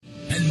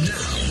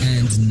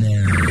And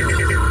now.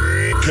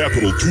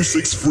 Capital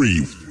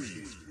 263.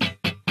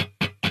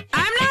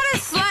 I'm not a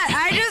slut.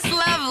 I just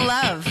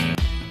love.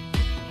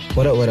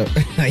 What up?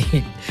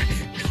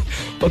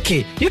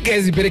 Okay, you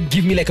guys better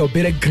give me like a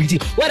better greeting.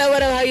 What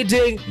up, how you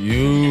doing?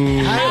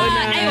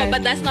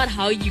 But that's not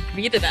how you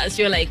greeted us.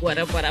 You're like, what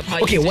up, how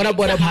you Okay, doing?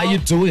 what up, how you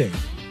doing?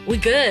 We're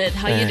good.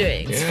 How you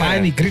doing? It's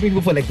fine. We greet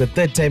people for like the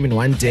third time in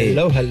one day.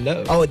 Hello.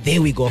 Oh,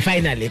 there we go.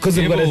 Finally. Because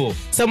we've got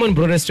someone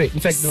brought us straight. In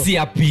fact, no.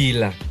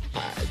 Siapila.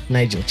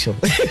 Nigel, chill.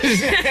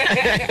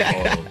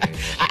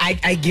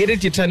 I get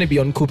it. You're trying to be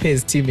on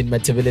Coupe's team in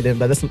Matabele,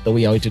 but that's not the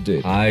way how to do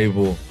it.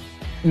 Aibo.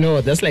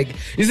 No, that's like...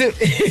 Is it?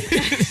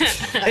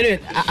 Anyway,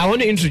 I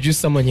want to introduce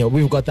someone here.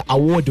 We've got the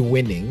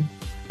award-winning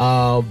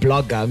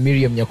blogger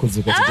Miri today in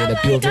the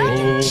building.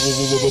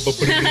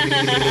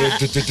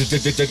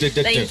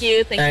 Thank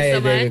you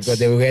so much.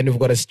 There we go. And we've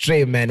got a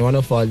stray man, one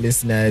of our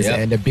listeners,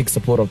 and a big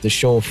supporter of the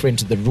show, friend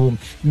to the room,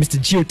 Mr.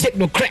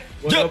 Geotechnocrat.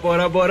 What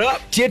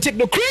up?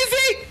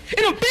 Geotechnocrazy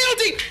in a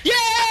building.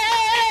 Yeah!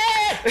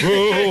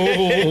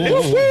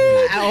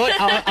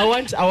 I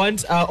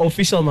want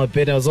official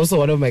Mapeta. I was also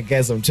one of my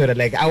guys on Twitter.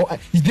 Like,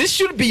 this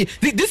could be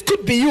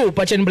you,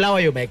 but in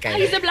Blawayo, my guy.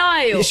 He's a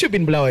Blawayo. It should be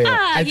in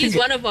Blawayo. He's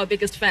one of our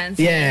biggest fans.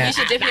 Yeah, you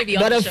should definitely be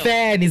on not the a show.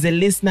 fan. He's a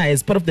listener.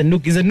 He's part of the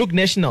Nook. He's a Nook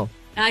National.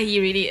 He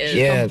really is.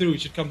 Yeah, He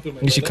should come through.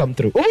 He should come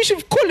through. Oh, we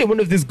should call him one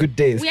of these good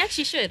days. We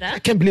actually should, I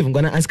can't believe I'm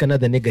gonna ask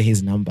another nigga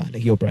his number.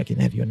 Like, yo, bro, can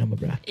I have your number,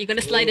 bro? You're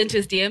gonna slide into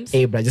his DMs?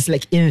 Hey, bro, just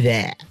like in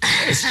there.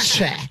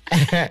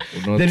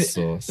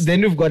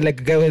 Then we've got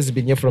like a guy who has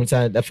been here for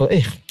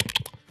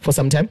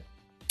some time.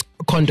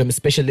 A condom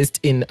specialist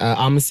in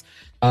arms.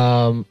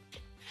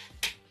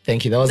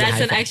 Thank you. That's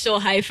an actual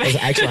high five. That was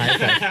an actual high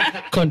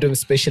five. Condom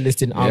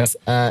specialist in arms.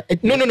 No,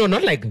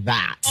 not like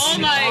that. Oh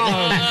my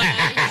god.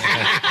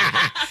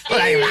 Not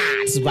like that.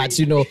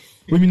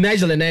 But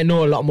Nigel and I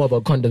know a lot more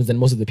about condoms than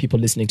most of the people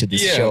listening to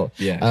this show.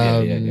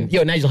 Yeah.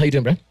 Yo, Nigel, how you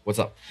doing, bro? What's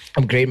up?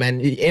 I'm great, man.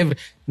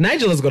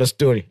 Nigel has got a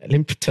story. Let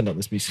me turn on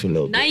this piece for a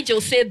little bit.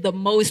 Nigel said the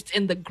most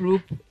in the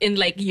group in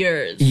like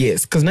years.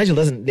 Yes, because Nigel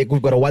doesn't, like,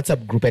 we've got a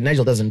WhatsApp group and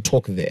Nigel doesn't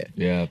talk there.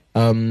 Yeah.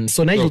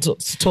 So Nigel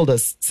told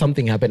us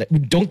something happened. We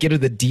don't get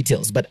into the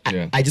details, but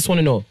I just want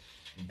to know,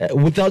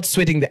 without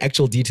sweating the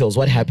actual details,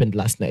 what happened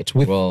last night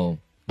with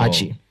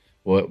Archie?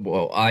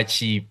 Well,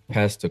 Archie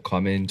passed a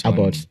comment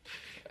about...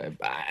 You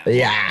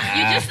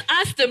just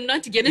asked him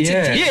not to get into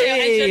detail.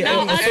 And you're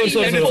now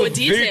asking him for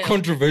detail. Very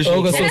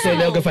controversial.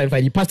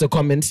 Fine. You passed a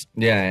comment.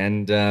 Yeah,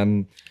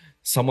 and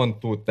someone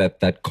thought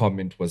that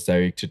comment was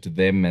directed to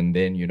them, and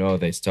then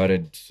they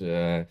started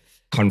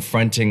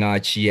confronting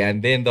Archie,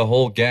 and then the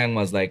whole gang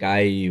was like,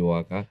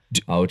 Okay,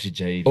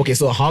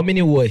 so how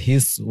many were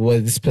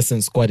this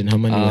person's squad, and how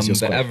many was your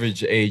squad? The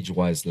average age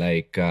was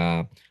like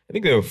I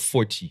think they were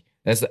 40.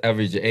 That's the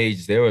average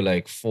age. They were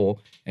like 4,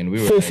 and we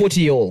were 4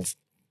 40-year-olds.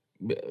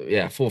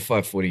 Yeah, 4 or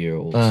 5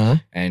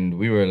 40-year-olds. And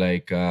we were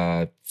like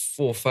 4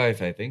 or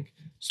 5, I think.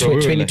 So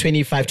 20,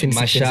 25,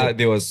 26.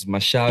 There was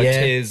Masha,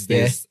 Tez,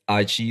 there's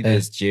Archie,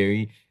 there's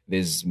Jerry,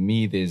 there's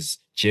me, there's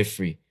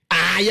Jeffrey.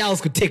 Y'all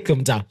could take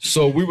them down.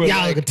 So we were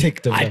y'all could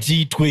take them down.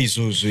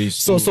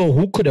 So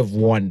who could have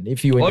won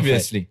if you were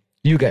obviously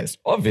you guys?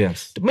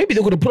 Obvious. Maybe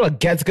they could have put a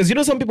Gats, because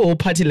some people will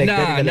party like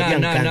that.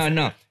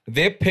 No.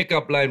 Their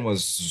pickup line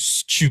was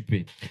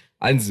stupid.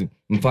 Anzi,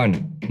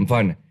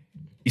 mfana.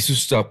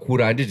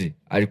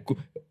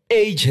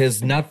 Age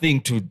has nothing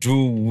to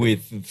do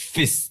with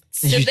fists.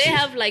 Should they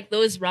have like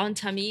those round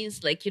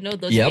tummies, like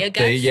those ear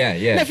guys?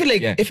 Yeah. I feel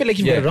like if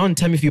you've got a round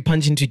tummy, if you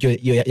punch into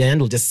your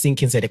hand will just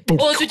sink inside. Like,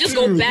 or to just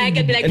go back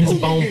and be like, and it's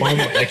boom,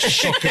 like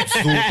shock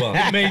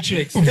absorber.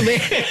 Matrix.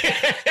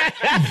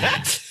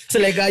 So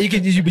like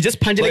you be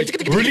just punching like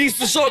release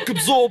the shock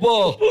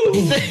absorber.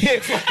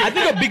 I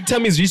think a big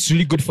tummy is just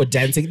really good for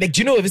dancing. Like,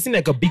 do you know, have you seen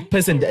like a big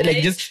person like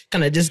just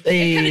kind of just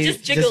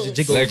jiggle,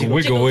 like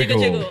wiggle.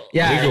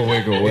 Yeah,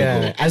 wiggle.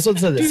 Yeah, I saw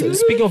so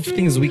speaking of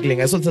things wiggling,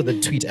 I saw the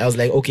tweet. I was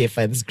like, okay,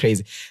 fine, this is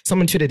crazy.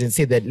 Someone tweeted and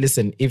said that,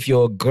 listen, if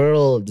your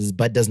girl's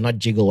butt does not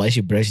jiggle while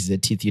she brushes her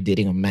teeth, you're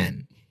dating a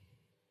man.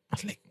 I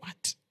was like,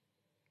 what?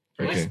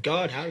 Okay.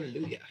 God,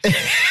 hallelujah.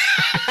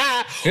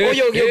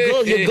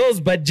 Your girl's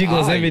butt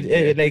jiggles.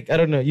 Like, I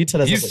don't know. You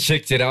tell us. He's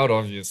checked it out,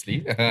 obviously.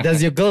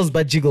 Does your girl's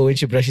butt jiggle when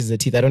she brushes her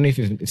teeth? I don't know if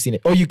you've seen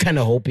it. Or you kind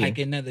of hoping. I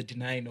can neither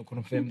deny nor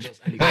confirm those.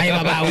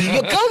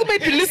 Your girl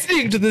might be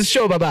listening to this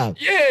show, Baba.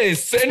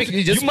 Yes, and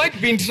you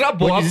might be in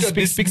trouble after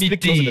this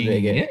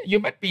meeting. Yeah? You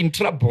might be in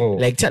trouble.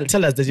 Like,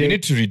 tell us. You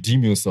need to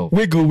redeem yourself.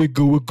 Wiggle.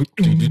 Wiggle.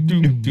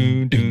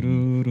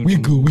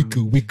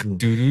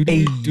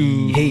 Hey.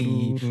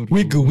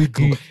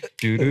 Wiggle.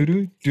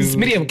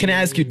 Miriam, can I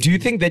ask you, do you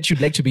think that you'd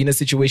like to be in a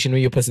situation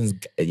where your person's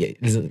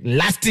is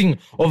lasting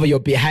over your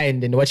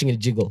behind and watching it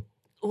jiggle?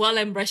 While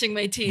I'm brushing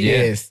my teeth?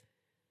 Yes.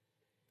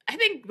 I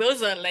think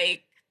those are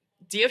like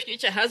dear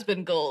future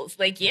husband goals.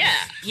 Like,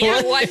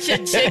 watch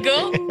it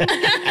jiggle.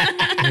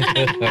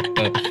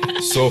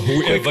 So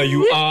whoever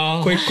you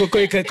are.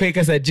 Quick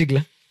as a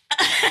jiggler.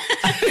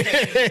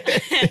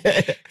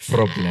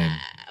 Problem.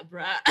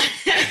 Bruh.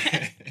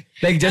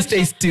 Like just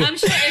stay still. I'm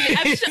sure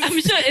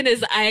in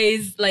his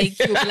eyes, like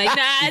he was like,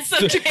 nah, it's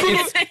okay.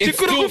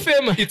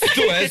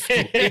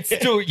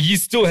 He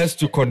still has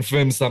to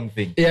confirm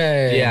something.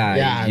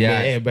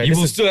 Yeah. But He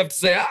will still have to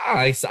say,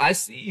 I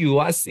see you.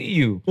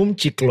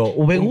 Chiklo.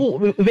 We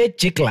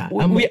jikla.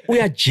 We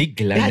are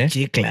jiggler, ne?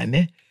 Jikla,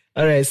 ne?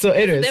 All right. So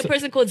anyway, That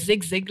person called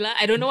Zig Ziglar.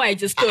 I don't know why I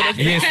just thought of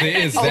that. Yes, there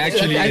is. There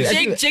actually is.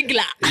 Zig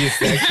Ziglar. Yes,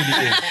 there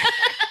actually is.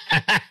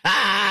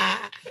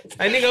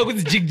 I think I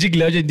was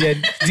jigla.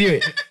 Do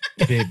it.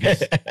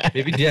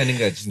 Baby, dear,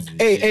 nigga,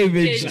 Hey,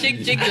 baby.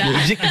 Zig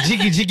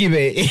Ziglar. Jiggy,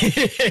 baby.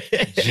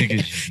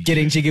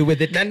 Getting jiggy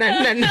with it. Nah.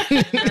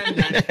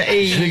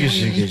 Hey,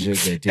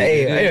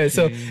 anyway,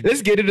 so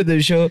let's get into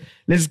the show.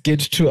 Let's get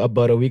to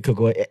about a week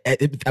ago.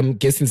 I'm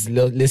guessing it's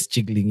less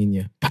jiggling in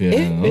here.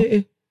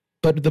 Yeah.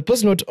 But the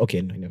person not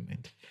okay, no, never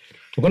mind.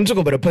 We're going to talk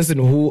about a person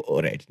who,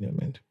 all right, never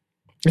mind.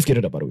 Let's get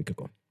it about a week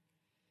ago.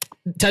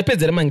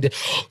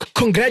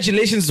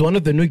 Congratulations to one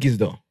of the noogies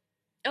though.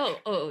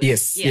 Oh.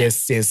 Yes. Yeah.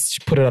 She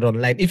put it out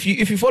online. If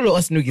you follow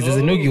us noogies, there's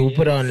a noogie who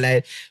put it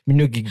online.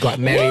 Noogie got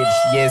married.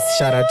 Yes,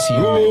 shout out to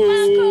you.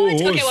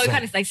 Okay, well, we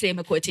can't like say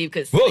Makoti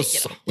because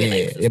Shout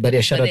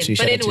out to you.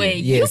 But anyway,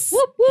 yes.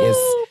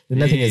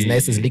 Nothing as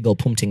nice as legal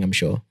pumping, I'm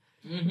sure.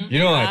 You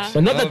know what?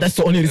 But not that that's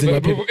the only reason why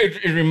people.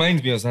 It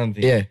reminds me of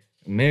something. Yeah.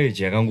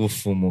 Marriage, I can't go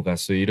fumuka,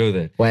 so you know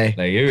that. Why?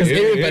 Like Because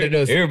everybody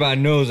knows.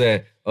 Everybody knows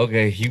that.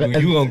 Okay, you gonna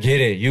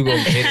get it. You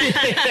gonna get it.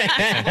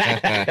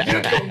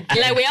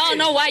 like we all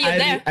know why you're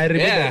there. I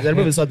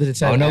remember this other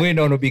time. Oh no, we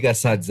don't know big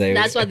sad.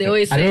 That's what they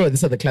always say. I remember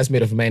this other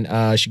classmate of mine.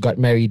 She got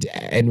married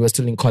and was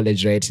still in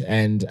college, right?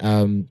 And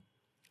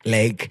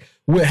like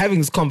we're having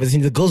this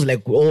conversation. The girls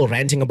like we're all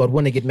ranting about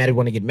want to get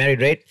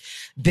married, right?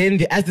 Then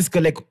they asked this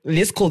girl like,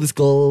 let's call this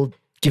girl.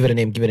 Give it a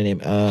name.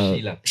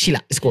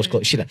 Sheila. It's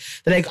called Sheila.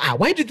 They're like,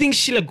 why do you think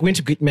Sheila going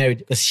to get married?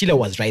 Because Sheila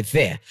was right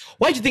there.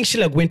 Why do you think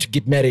Sheila going to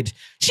get married?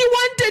 She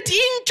wanted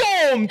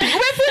Inchompi.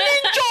 We're from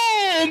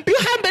Inchompi.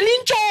 Humble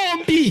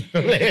Inchompi.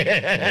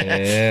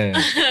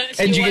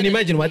 And you can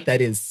imagine what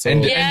that is. So.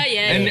 And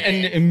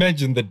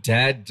imagine the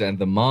dad and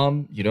the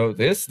mom, you know,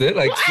 they're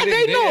like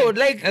they know,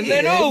 like, and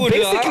they know.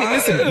 Basically,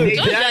 listen.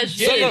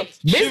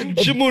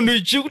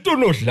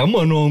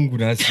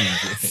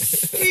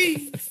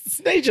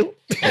 Nigel.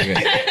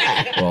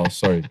 Okay. Well,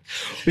 sorry.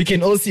 We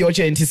can all see what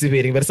you're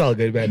anticipating, but it's all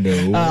good, man.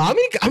 No. How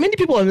many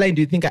people online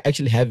do you think are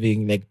actually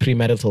having like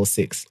premarital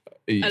sex?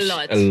 A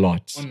lot. Like a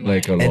lot.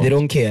 And they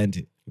don't care,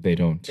 and They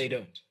don't.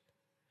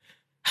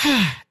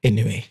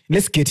 Anyway,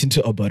 let's get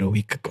into about a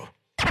week ago.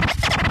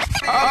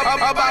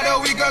 About a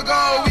week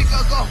ago.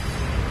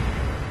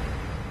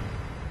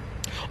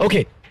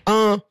 Okay.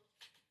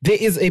 There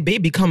is a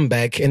baby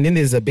comeback, and then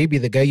there's a baby,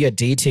 the guy you're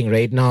dating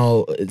right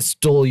now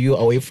stole you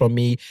away from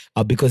me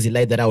because he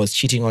lied that I was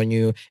cheating on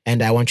you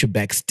and I want you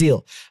back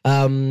still.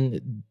 Then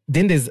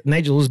there's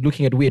Nigel who's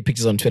looking at weird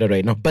pictures on Twitter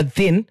right now. But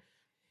then,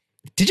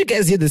 did you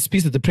guys hear the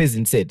speech that the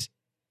president said?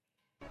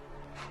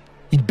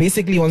 It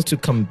basically wants to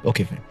come...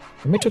 Okay, fine.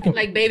 Am I talking...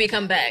 Like baby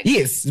come back.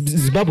 Yes,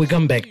 Zimbabwe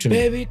come back to me.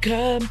 Baby,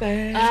 come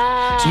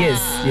back. Yes.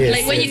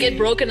 Like when you get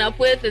broken up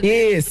with.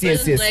 Yes.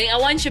 Like, I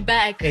want you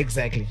back.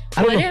 Exactly.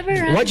 I don't Whatever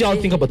know. What do y'all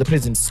think about the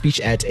president's speech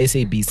at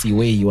SABC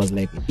where he was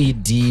like,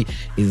 ED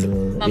is...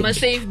 Mama,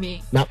 save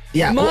me.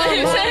 Yeah. Mama,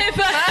 save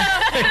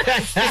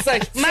us. It's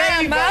like,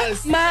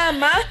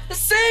 Mama,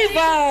 save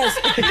us,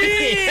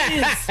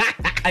 please.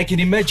 I can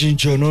imagine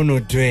Jonono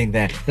doing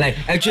that. Like,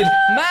 actually,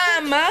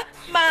 Mama,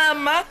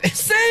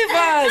 save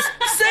us,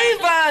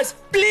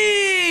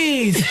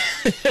 please.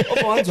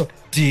 Sorry,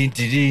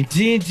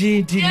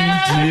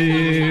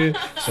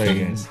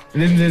 guys.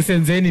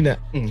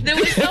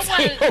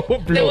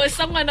 There was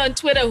someone on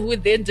Twitter who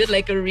then did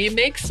like a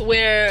remix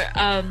where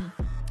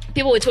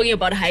people were talking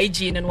about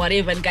hygiene and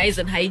whatever, and guys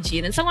and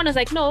hygiene, and someone was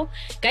like, no,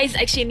 guys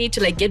actually need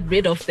to like get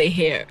rid of their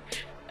hair.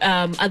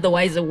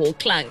 Otherwise it will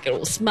clunk, it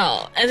will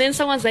smell. And then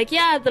someone's like,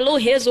 yeah, the little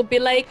hairs will be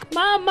like,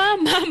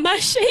 Mama,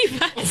 shave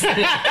us.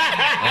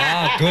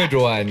 Good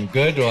one.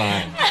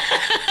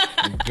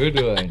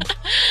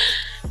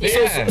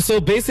 Yeah.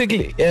 So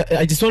basically,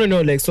 I just want to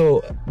know, like,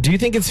 so do you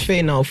think it's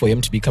fair now for him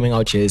to be coming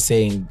out here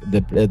saying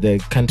the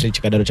country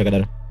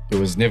chakadaro? It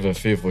was never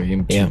fair for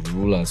him to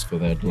rule us for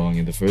that long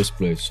in the first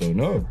place, so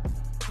no.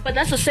 But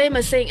that's the same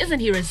as saying, isn't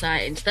he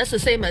resigned? That's the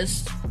same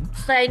as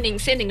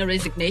sending a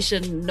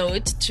resignation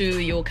note to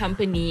your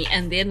company,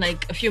 and then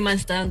like a few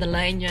months down the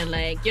line, you're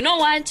like, you know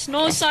what?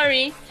 No,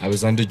 sorry. I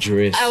was under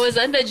duress. I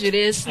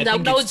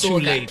think it's too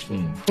late.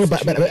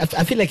 But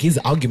I feel like his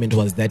argument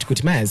was that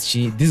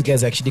these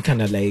guys actually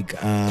kind of like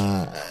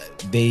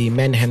they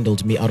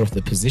manhandled me out of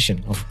the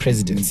position of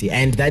presidency,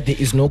 and that there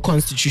is no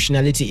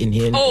constitutionality in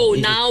here.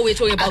 Now we're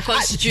talking about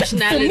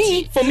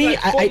constitutionality. For me,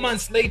 like 4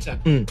 months later.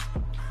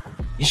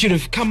 He should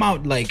have come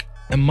out like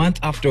a month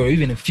after or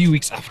even a few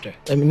weeks after.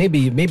 I mean,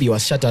 maybe he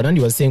was shut down and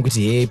he was saying,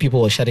 hey, people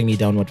were shutting me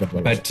down, what.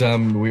 But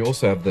we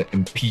also have the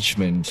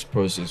impeachment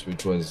process,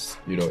 which was,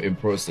 in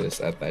process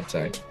at that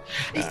time.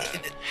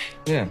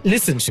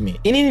 Listen to me.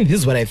 This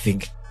is what I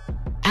think.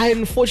 I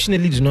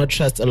unfortunately do not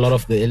trust a lot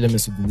of the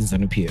elements within the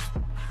ZANU-PF.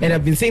 And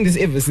I've been saying this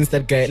ever since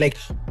that guy. Like,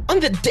 on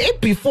the day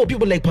before,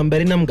 people like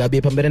Pamberena Mugabe.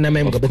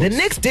 The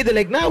next day, they're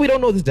like, nah, we don't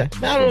know this guy.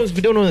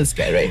 We don't know this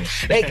guy, right?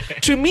 Like,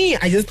 to me,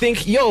 I just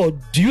think, yo,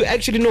 do you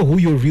actually know who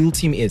your real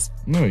team is?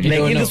 No, you like,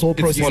 don't in know. this whole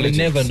process, It's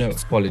you never know.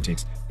 It's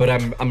politics. But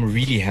I'm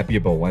really happy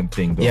about one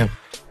thing, though. Yeah.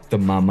 The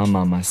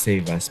mama,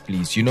 save us,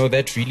 please. You know,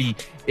 that really,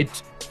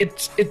 it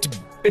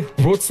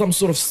brought some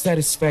sort of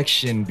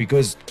satisfaction,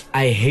 because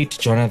I hate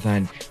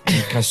Jonathan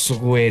and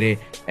Kasuguere,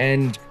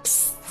 and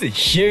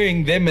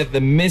hearing them at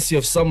the mercy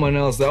of someone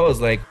else, that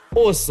was like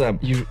awesome.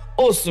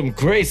 Awesome,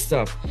 great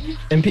stuff.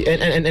 And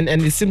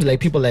it seems like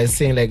people are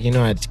saying, like, you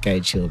know what, guy,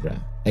 chill, bruh.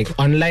 Like,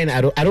 online,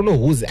 I don't know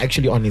who's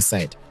actually on his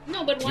side.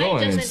 No, but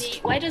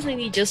why doesn't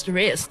he just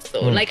rest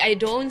though? Like, I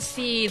don't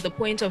see the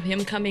point of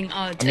him coming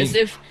out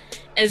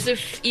as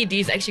if ED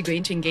is actually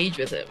going to engage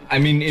with him. I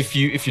mean, if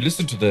you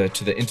listen to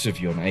the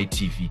interview on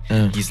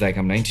ITV, he's like,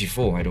 I'm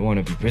 94, I don't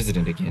want to be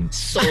president again.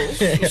 So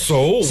Here's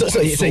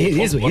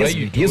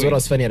what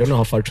was funny. I don't know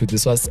how far true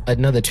this was.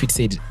 Another tweet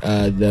said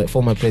the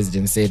former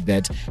president said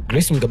that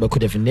Grace Mugabe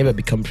could have never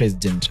become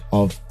president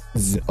of,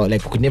 or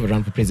like could never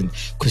run for president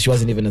because she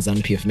wasn't even a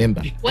ZANU-PF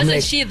member.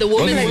 Wasn't she the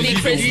Women's League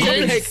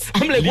president?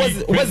 I'm like,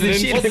 wasn't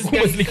she the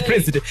Women's League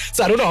president?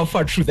 So I don't know how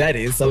far true that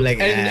is. So I'm like,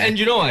 and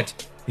you know what?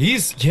 He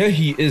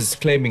is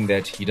claiming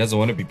that he doesn't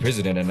want to be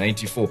president at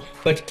 94.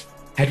 But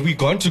had we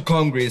gone to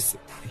Congress,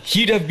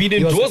 he'd have been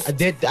endorsed.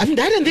 Hadn't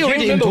they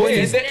already endorsed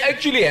him? They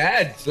actually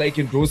had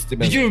endorsed him.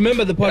 Did you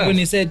remember the part when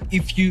he said,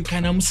 if you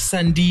can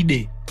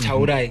sandide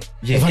Taurai?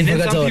 Yeah. And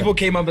then some people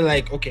came up and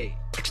like, okay,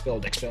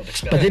 expelled.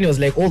 But then it was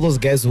like all those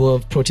guys who were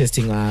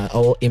protesting are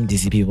all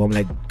MDC people. I'm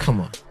like, come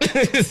on.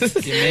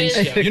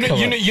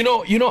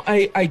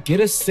 I get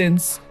a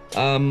sense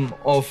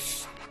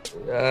of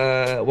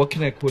what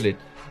can I call it?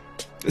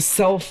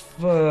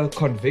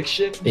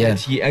 Self-conviction that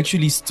he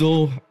actually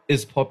still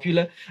is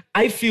popular.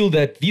 I feel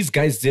that these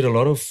guys did a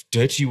lot of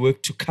dirty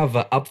work to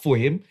cover up for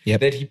him,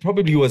 that he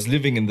probably was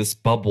living in this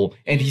bubble,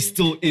 and he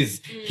still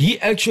is. He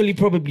actually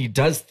probably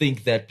does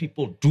think that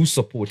people do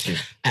support him.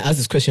 I asked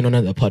this question on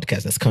another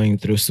podcast that's coming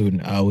through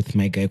soon with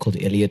my guy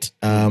called Elliot.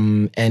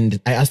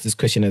 And I asked this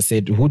question. I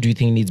said, who do you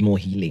think needs more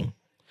healing?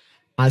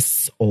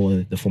 Us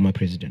or the former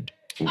president?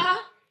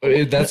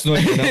 That's not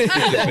enough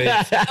to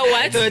debate.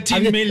 What?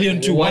 13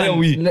 million to Why 1. are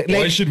we?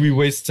 Why should we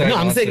waste time? No,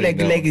 I'm saying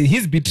like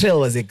his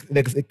betrayal was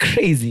like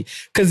crazy,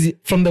 because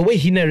from the way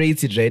he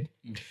narrated, right,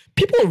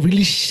 people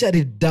really shut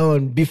it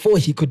down before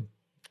he could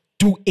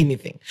do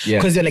anything.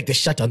 Because they're like, they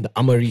shut down the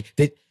armory.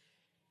 They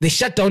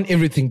shut down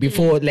everything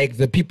before, like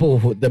the people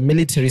the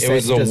military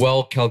side. It was a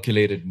well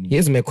calculated move.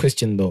 Here's my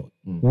question though: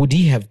 would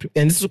he have?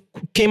 And this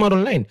came out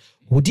online.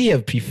 Would he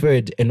have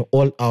preferred an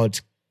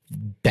all-out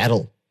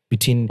battle?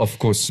 Of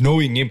course,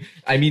 knowing him.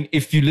 I mean,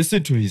 if you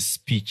listen to his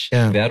speech,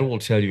 that will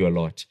tell you a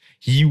lot.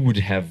 He would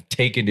have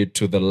taken it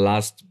to the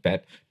last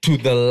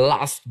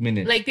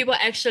minute. Like people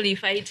actually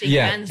fighting.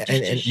 Hands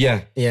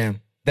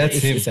That's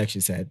him. It's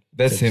actually sad.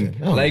 That's him.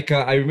 Oh. Like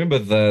I remember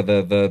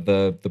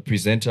the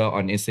presenter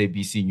on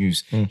SABC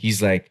News. He's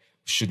like,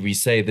 should we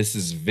say this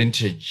is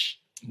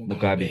vintage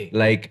Mugabe?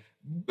 Like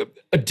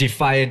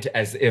defiant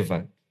as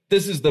ever.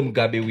 This is the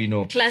Mugabe we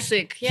know.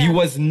 Classic. Yeah. He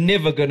was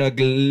never gonna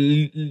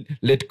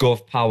let go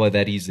of power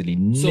that easily.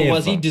 So never.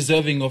 Was he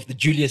deserving of the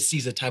Julius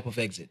Caesar type of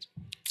exit?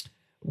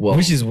 Well,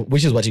 which is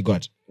what he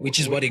got. Which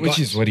is what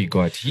he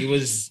got. He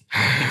was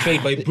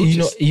betrayed by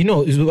Brutus. You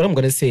know what I'm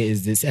gonna say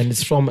is this, and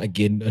it's from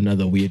again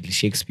another weird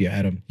Shakespeare,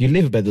 Adam. You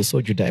live by the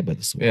sword, you die by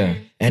the sword. Yeah.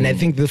 And I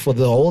think this for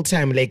the whole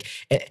time, like,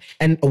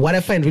 and what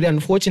I find really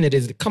unfortunate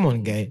is, come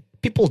on, guy,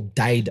 people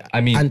died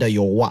under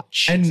your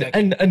watch. And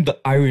the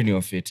irony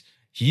of it.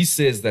 He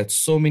says that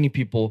so many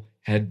people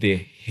had their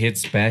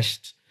heads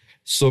bashed.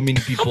 So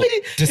many people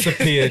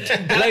disappeared.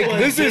 Like,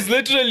 this is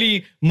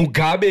literally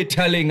Mugabe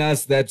telling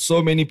us that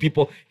so many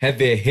people had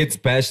their heads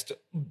bashed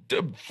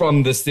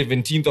from the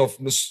 17th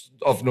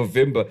of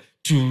November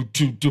to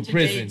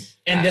present.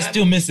 And they're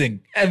still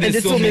missing. And they're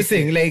still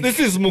missing. Like, this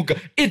is Mugabe.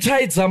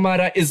 Itai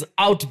Zamara is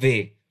out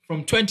there.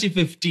 From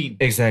 2015.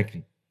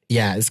 Exactly.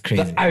 Yeah, it's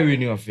crazy. The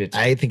irony of it.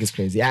 I think it's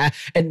crazy.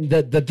 And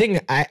the thing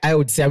I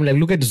would say, I'm like,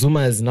 look at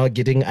Zuma is now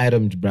getting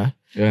itemed, bruh.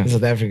 In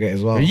South Africa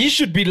as well. He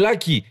should be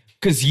lucky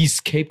because he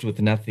escaped with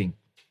nothing.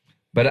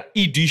 But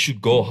ED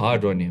should go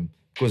hard on him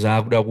because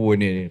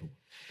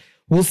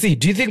we'll see.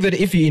 Do you think that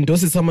if he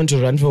endorses someone to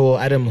run for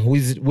Adam,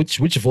 which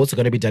votes are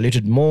going to be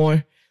diluted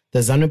more? The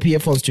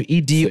ZANU-PF ones to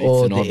ED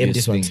or the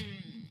MDs ones?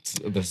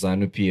 The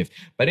ZANU-PF.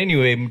 But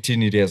anyway,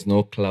 Mtini has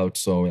no clout,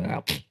 so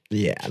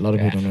yeah, a lot of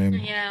people don't know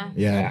him.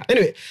 Yeah.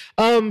 Anyway,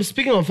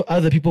 speaking of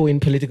other people in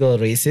political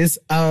races,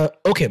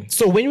 okay,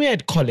 so when we're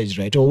at college,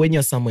 right, or when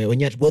you're somewhere, when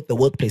you're at the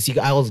workplace, you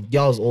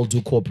guys all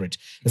do corporate,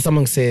 and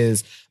someone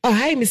says, "Oh,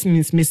 hi, Miss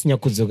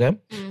Nyakuzuga,"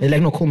 they're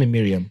like, "No, call me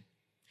Miriam."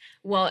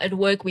 Well, at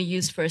work we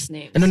use first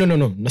names.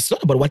 No. It's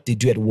not about what they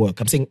do at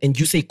work. I'm saying, and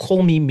you say,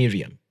 "Call me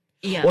Miriam."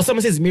 Yeah. Or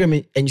someone says Miriam,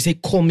 and you say,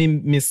 "Call me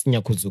Miss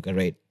Nyakuzuga,"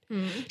 right?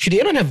 Should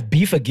anyone have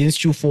beef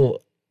against you for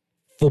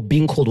for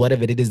being called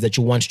whatever it is that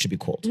you want to be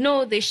called?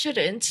 No, they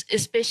shouldn't,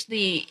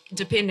 especially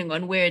depending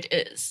on where it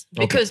is.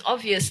 Because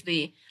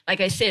obviously, like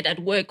I said, at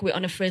work, we're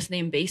on a first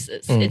name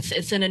basis.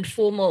 It's an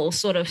informal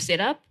sort of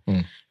setup,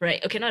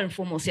 right? Okay, not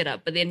informal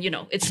setup, but then,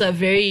 it's a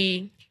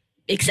very,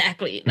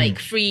 exactly, like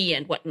free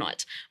and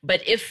whatnot.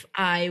 But if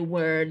I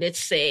were, let's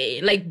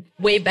say, like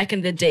way back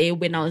in the day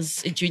when I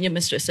was a junior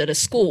mistress at a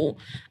school,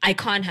 I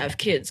can't have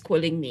kids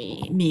calling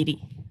me Miri.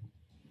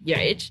 Yeah,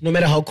 right? No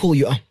matter how cool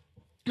you are.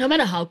 No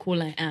matter how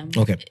cool I am.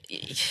 Okay.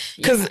 You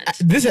Because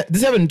can't.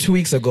 this happened 2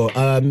 weeks ago.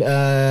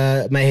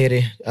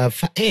 Mahere,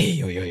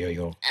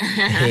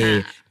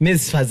 hey,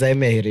 Miss Fadzayi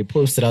Mahere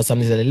posted out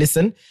something that,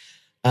 listen,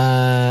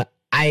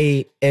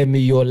 I am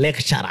your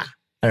lecturer,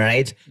 all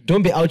right?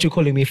 Don't be out here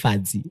calling me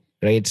Fadzi,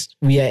 right?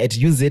 We are at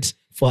Use It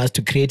for us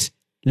to create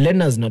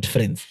learners, not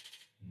friends.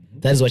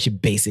 That is what she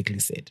basically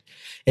said.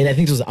 And I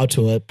think it was out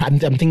to her. I'm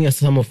thinking of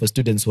some of her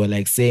students who are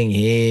like saying,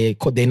 hey,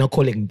 they're not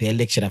calling their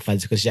lecturer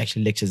Fadzi because she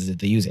actually lectures it,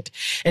 they use it.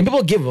 And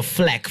people give a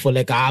flack for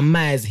like,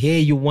 Maz, hey,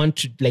 you want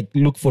to like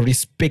look for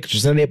respect.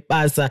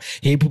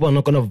 Hey, people are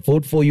not going to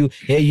vote for you.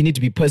 Hey, you need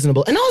to be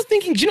personable. And I was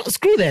thinking,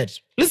 screw that.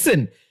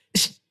 Listen,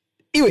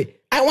 anyway,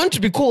 I want to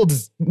be called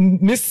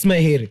Miss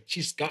Mahere.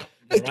 She's got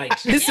the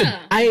right. Listen, Yeah.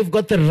 I have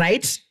got the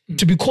right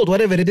to be called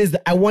whatever it is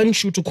that I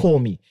want you to call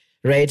me,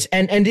 right?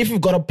 And if you've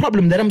got a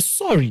problem, then I'm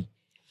sorry.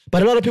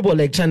 But a lot of people are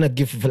like trying to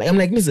give, like, I'm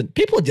like, listen,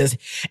 people just,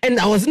 and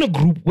I was in a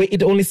group where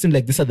it only seemed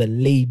like this are the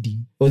lady,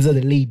 or these are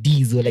the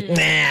ladies, or like,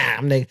 nah.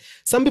 I'm like,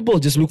 some people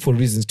just look for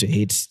reasons to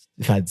hate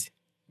Fadzi.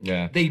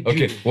 Yeah. They do.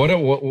 Okay.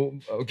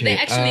 Okay. They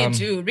actually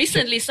do.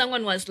 Recently,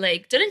 someone was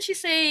like, didn't she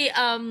say,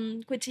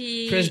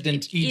 Kuti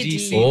President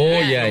EDC. Oh,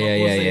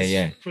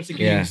 yeah.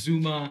 Prosecuting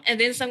Zuma. And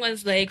then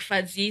someone's like,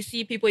 Fadzi,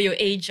 see people your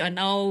age are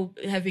now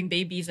having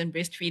babies and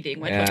breastfeeding.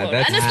 What. And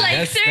it's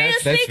like,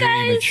 seriously, that's very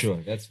guys? mature.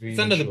 That's very It's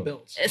under the mature.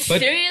 belt.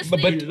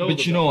 Seriously?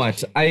 But you know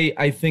what?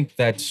 I think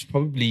that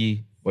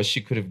probably what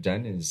she could have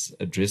done is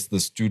address the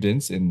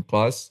students in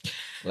class.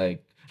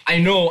 Like, I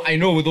know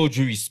with all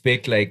due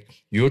respect, like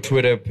your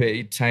Twitter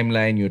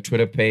timeline, your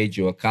Twitter page,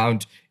 your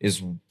account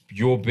is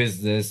your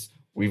business.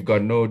 We've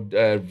got no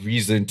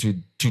reason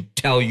to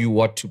tell you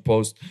what to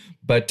post,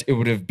 but it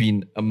would have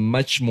been a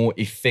much more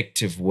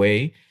effective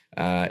way.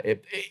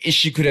 If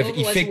she could have It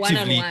was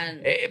effectively,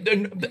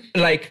 one-on-one.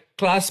 like,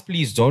 class,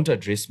 please don't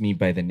address me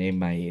by the name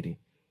Mahere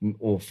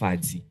or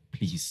Fadzi,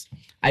 please.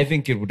 I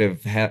think it would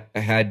have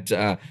had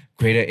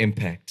greater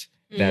impact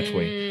that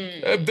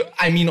way.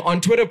 I mean,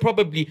 on Twitter,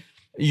 probably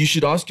you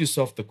should ask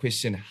yourself the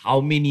question: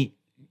 how many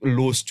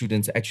law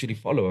students actually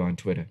follow her on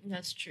Twitter?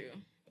 That's true.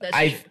 That's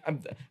true.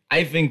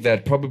 I think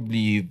that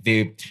probably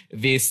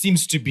there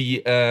seems to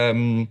be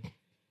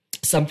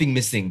something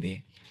missing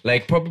there.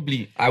 Like,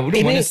 probably I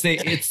wouldn't want to say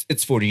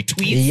it's for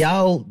retweets.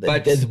 Y'all,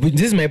 but this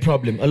is my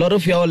problem. A lot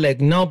of y'all like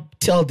now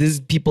tell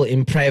these people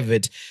in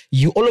private.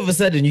 You all of a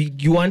sudden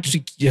you want to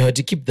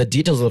keep the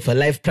details of her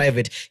life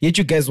private. Yet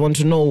you guys want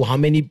to know how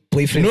many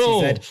boyfriends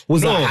she's had,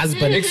 who's her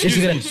husband. Excuse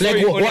me. Like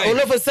Sorry, Onai. all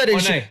of a sudden,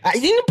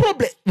 no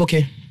problem.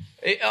 Okay.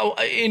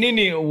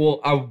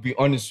 Well, I'll be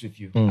honest with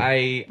you.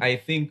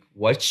 I think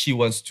what she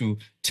wants to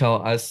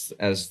tell us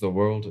as the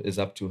world is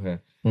up to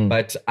her.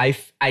 But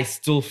I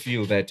still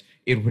feel that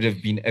it would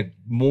have been a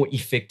more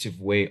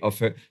effective way of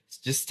her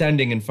just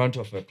standing in front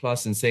of her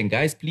class and saying,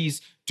 guys,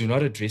 please do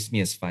not address me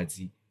as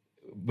Fadzi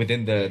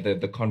within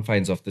the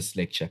confines of this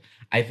lecture.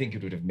 I think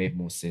it would have made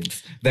more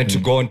sense than to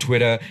go on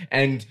Twitter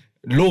and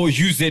law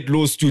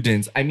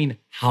students. I mean,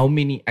 how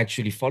many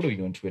actually follow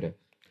you on Twitter?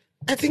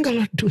 I think a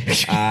lot do.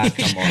 Come on. I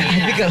think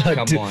a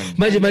lot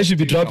do. Man should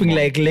be dropping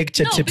like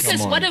lecture No, tips.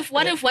 because what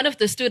if one of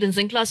the students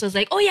in class was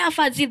like, oh yeah,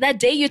 Fadzi, that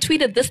day you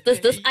tweeted this,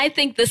 I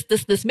think this.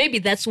 Maybe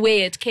that's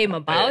where it came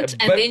about.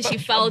 And then she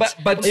felt...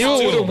 But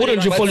You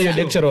wouldn't you follow your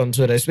still. lecturer on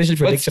Twitter, especially if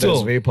your But lecturer is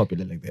still. very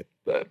popular like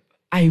that.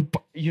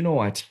 You know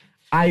what?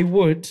 I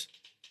would.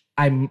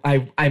 I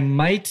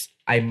might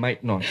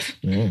not.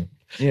 Yeah.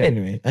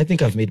 Anyway, I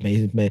think I've made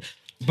my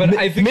But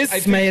I think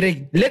Miss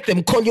Mahere, let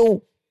them call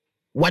you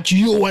what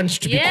you want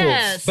to be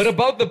Yes. But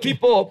about the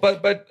people,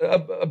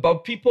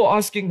 about people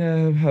asking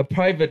her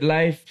private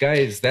life,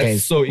 guys,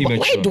 that's called. so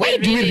immature. Why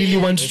do we really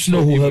want That's to know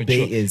so who her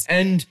immature. bae is?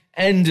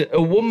 And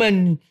a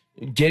woman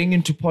getting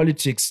into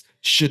politics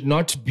should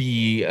not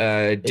be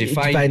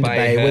defined by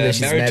her whether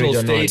she's marital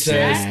married or not. status,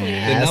 Exactly.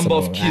 the number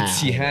of Possible. kids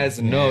she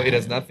has. No, it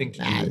has nothing to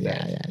do with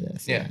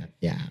that.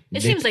 Yeah.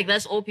 It seems like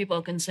that's all people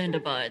are concerned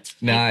about.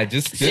 Nah,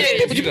 just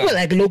People are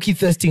like low-key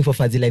thirsting for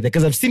Fadzi like that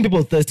because I've seen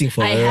people thirsting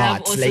for I a have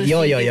lot. also Like seen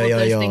people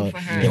thirsting for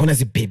her. They want to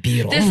see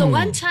baby. There's the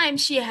one time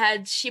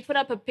she put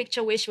up a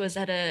picture where she was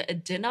at a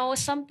dinner or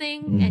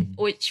something,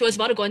 or she was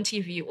about to go on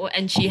TV,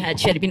 and she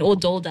had been all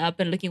dolled up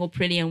and looking all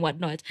pretty and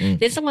whatnot.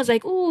 Then someone's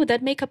like, "Ooh,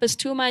 that makeup is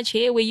too much.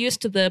 Here, we're used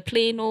to the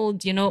plain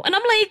old, and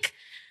I'm like,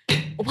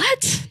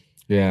 what?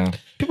 Yeah.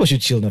 People should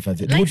chill now,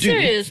 Fadzi. Like, Would you-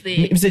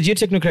 seriously. Mr.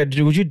 Geotechnocrat,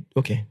 would you?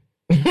 Okay.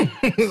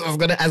 I was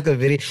gonna ask a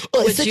very.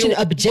 Oh, it's such an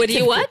objective. Would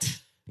you what?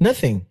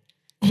 Nothing.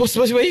 Why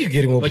are you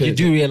getting more? But you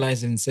do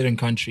realize in certain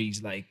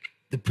countries, like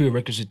the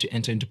prerequisite to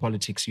enter into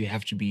politics, you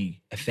have to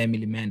be a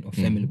family man or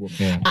family woman.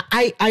 Yeah.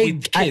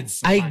 With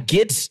kids, I fine.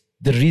 get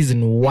the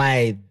reason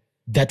why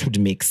that would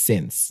make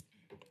sense.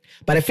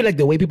 But I feel like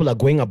the way people are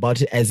going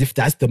about it as if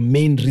that's the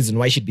main reason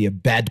why you should be a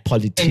bad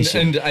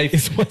politician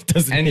is what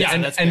doesn't make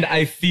sense. And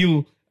I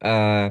feel,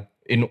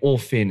 in all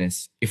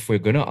fairness, if we're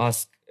gonna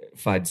ask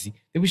Fadzi,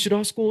 then we should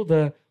ask all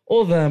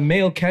the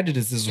male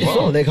candidates as well.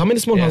 So, like, how many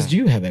small houses do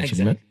you have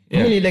actually, man? How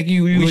many, like,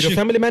 you're a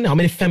family man? How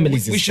many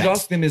families We is should that?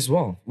 ask them as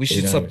well. We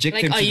should subject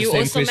Like, them to are the you same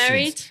also questions.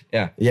 married?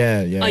 Yeah.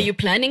 Yeah. Are you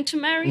planning to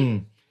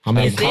marry? How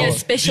many Is there a cows?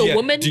 special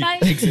woman by?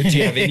 Do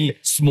you have any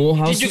small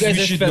houses Did you guys we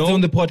have should Fadzayi know?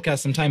 on the podcast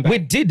some time back? We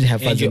did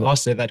have and you Fadzayi.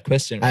 asked her that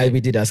question. Right?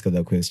 We did ask her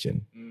that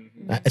question.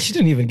 She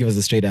didn't even give us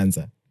a straight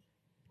answer.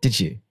 Did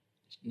she?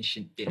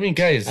 I mean,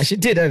 guys, She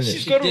did, didn't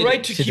she's she? got a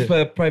right to She keep did.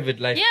 her private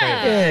life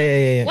private.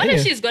 Yeah. What if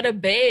Anyway. she's got a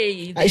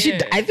bae? I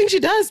think she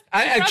does.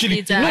 I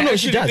actually, does. I No, she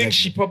actually does, think actually.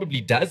 she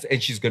probably does,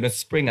 and she's gonna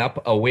spring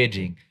up a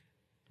wedding.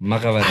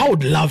 Magavara. I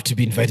would love to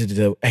be invited to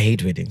the. I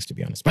hate weddings, to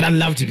be honest, but I'd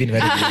love to be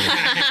invited to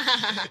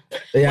the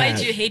wedding. Why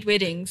do you hate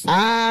weddings?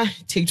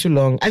 Take too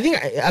long. I think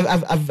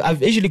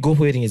I've usually go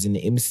for wedding as an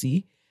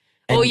MC.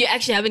 Oh, you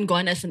actually haven't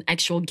gone as an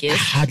actual I guest?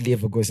 hardly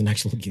ever go as an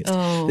actual guest.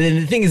 Oh.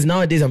 The thing is,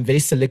 nowadays I'm very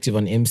selective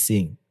on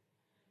MCing.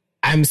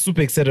 I'm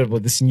super excited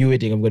about this new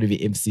wedding I'm going to be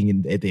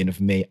MCing at the end of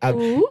May.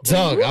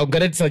 Dog, I'm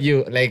going to tell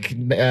you, like,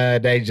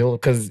 Nigel,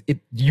 because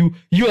you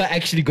are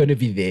actually going to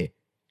be there.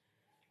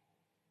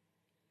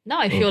 Now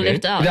I feel Okay.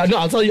 left out. No,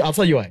 I'll tell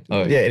you why.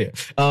 Oh, yeah.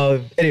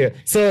 Anyway,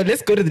 so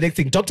let's go to the next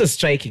thing. Doctors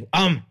striking.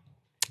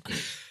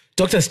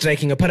 Doctors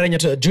striking.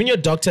 Apparently, junior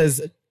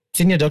doctors,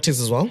 senior doctors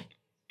as well,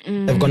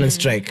 have gone on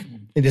strike.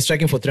 And they're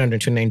striking for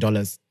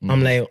 $329.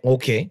 I'm like,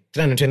 okay,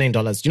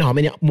 $329. Do you know how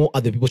many more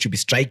other people should be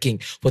striking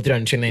for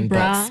 $329?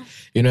 Bruh.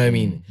 You know what I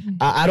mean?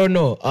 I don't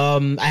know.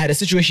 I had a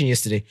situation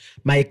yesterday.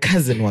 My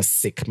cousin was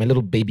sick. My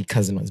little baby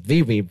cousin was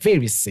very, very,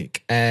 very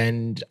sick.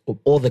 And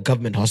all the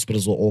government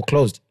hospitals were all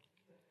closed.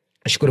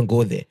 She couldn't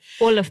go there.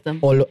 All of them.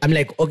 I'm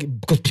like, okay,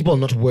 because people are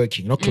not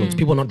working, not closed.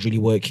 People are not really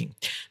working.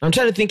 I'm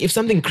trying to think if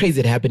something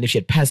crazy had happened, if she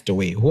had passed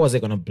away, who was I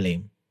going to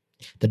blame?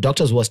 The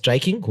doctors who were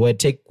striking, who were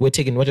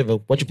taking whatever,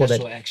 what you call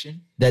that?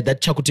 action. That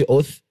Chakuti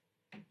oath,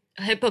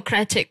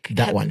 Hippocratic.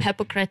 that one.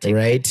 Hippocratic.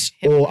 right?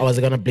 Or I was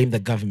going to blame the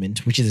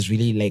government, which is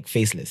really like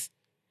faceless.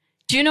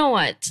 Do you know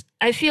what?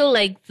 I feel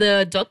like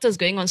the doctors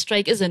going on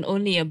strike isn't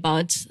only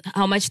about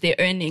how much they're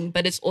earning,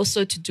 but it's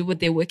also to do with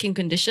their working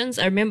conditions.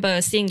 I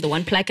remember seeing the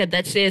one placard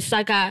that says,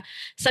 Saka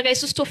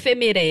isusto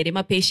femere,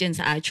 my patients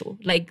acho.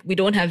 Like, we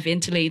don't have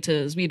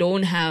ventilators. We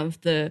don't have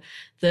the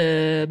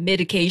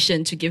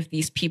medication to give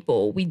these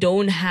people. We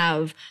don't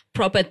have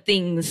proper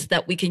things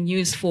that we can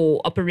use for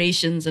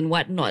operations and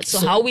whatnot. So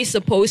how are we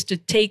supposed to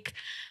do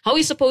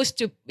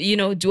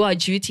our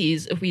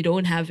duties if we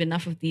don't have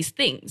enough of these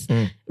things,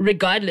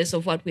 regardless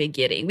of what we're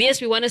getting? Yes,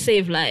 we want to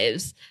save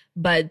lives,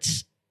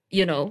 but,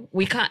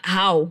 we can't.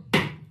 How?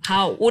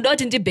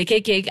 Without into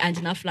bake cake and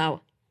enough flour.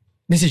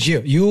 Mr.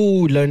 Gio, you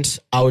learned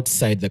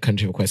outside the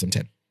country for quite some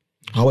time.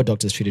 How are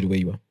doctors treated where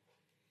you are?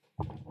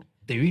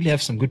 They really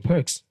have some good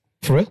perks.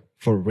 For real?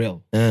 For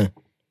real.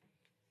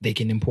 They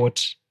can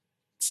import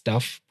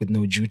stuff with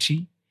no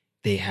duty.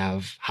 They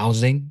have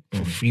housing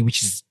for free,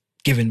 which is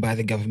given by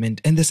the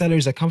government. And the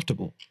salaries are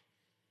comfortable.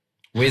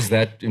 Where's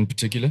that in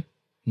particular?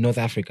 North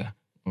Africa.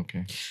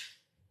 Okay.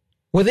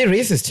 Were they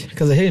racist?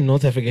 Because I heard in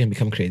North Africa can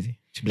become crazy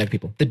to black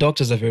people. The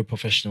doctors are very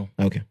professional.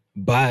 Okay.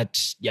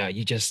 But yeah,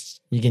 you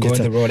can go just on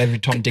the tell. road, every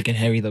Tom, Dick, and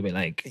Harry, they'll be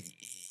like,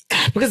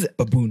 Because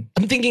baboon.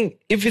 I'm thinking,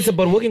 if it's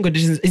about working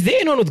conditions, is there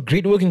anyone with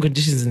great working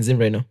conditions in Zim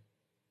right now?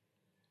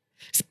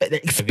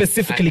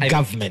 Specifically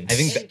government. I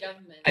think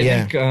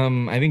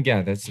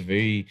that's a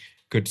very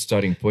good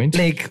starting point.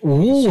 Like,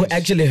 who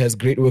actually has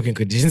great working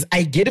conditions?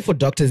 I get it for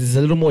doctors. It's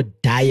a little more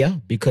dire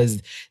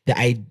because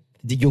the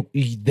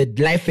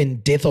life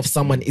and death of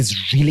someone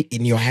is really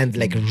in your hands,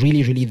 like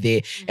really, really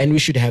there. And we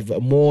should have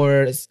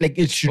more, like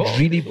it should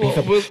really be.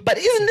 But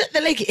isn't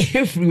that like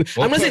every?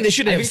 I'm not saying they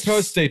shouldn't I have.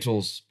 think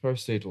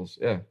parastatals,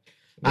 yeah.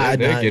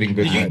 They're getting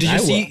good. Did you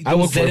see I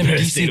work those for a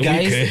ZMDC parastatal,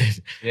 guys? we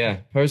could. Yeah,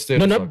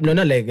 parastatals. No,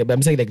 like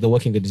I'm saying like the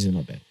working conditions are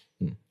not bad.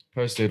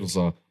 Parastatals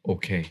are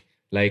okay.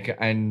 Like,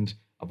 and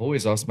I've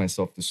always asked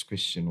myself this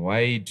question: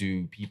 why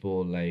do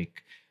people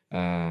like?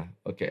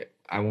 Okay,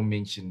 I won't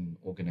mention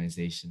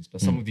organizations,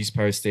 but some of these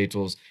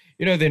parastatals,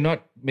 they're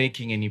not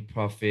making any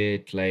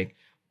profit. Like,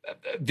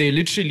 they're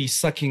literally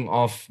sucking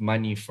off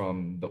money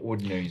from the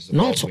ordinary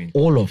Not Zimbabwean.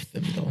 all of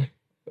them though.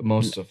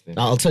 Most of them.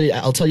 I'll tell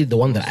you the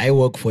one that I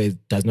work for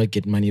does not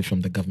get money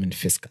from the government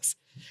fiscus.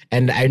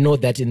 And I know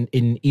that in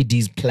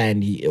ED's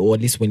plan, or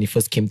at least when he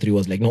first came through,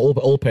 was like, no,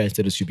 all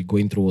parastatals should be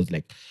going through was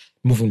like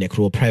moving like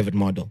through a private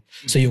model.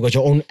 So you've got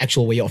your own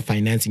actual way of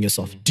financing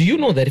yourself. Do you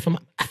know that if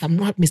I'm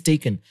not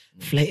mistaken,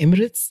 Fly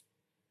Emirates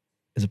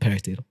is a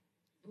parastatal?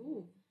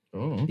 Oh,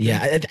 okay.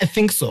 Yeah, I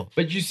think so.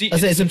 But you see,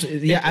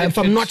 if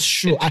I'm not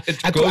sure, I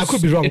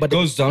could be wrong. It But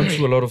goes down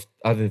to a lot of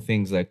other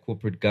things like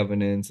corporate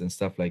governance and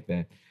stuff like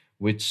that,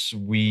 which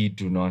we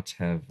do not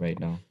have right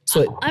now.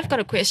 So I've got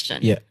a question.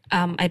 Yeah.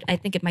 I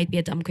think it might be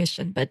a dumb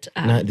question, but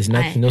no, there's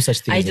no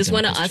such thing. I as a just dumb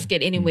want to question. ask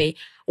it anyway.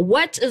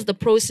 What is the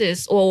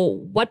process, or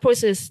what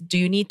process do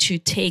you need to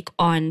take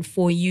on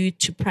for you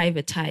to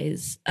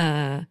privatize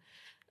a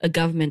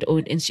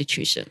government-owned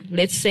institution?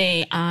 Let's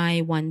say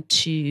I want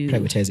to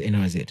Privatize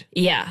NRZ.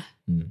 Yeah.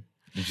 You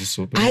just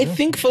open I it up.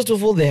 think first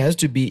of all there has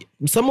to be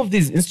some of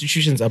these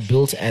institutions are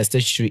built as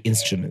statutory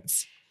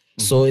instruments,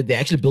 so they're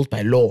actually built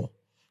by law.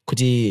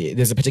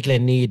 There's a particular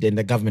need in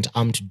the government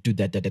arm to do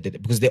that,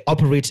 because they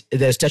operate,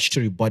 they're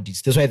statutory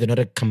bodies. That's why they're not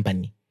a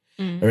company,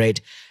 right?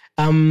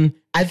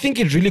 I think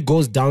it really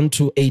goes down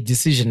to a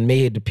decision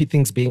made,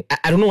 things being,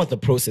 I don't know what the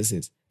process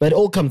is, but it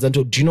all comes down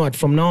to, do you know what,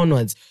 from now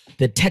onwards,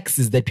 the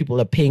taxes that people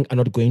are paying are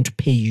not going to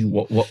pay you.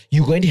 What?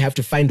 You're going to have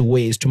to find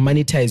ways to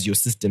monetize your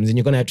systems, and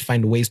you're going to have to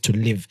find ways to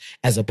live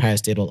as a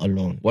parastatal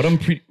alone. What I'm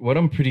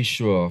pretty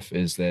sure of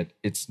is that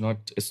it's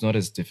not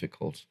as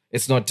difficult.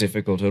 It's not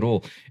difficult at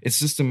all. It's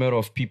just a matter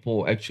of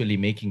people actually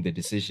making the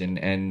decision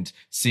and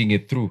seeing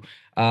it through.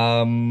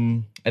 I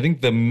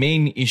think the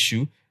main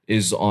issue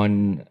is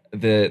on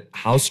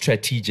how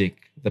strategic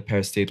the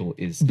parastatal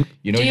is.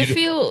 You know, Do you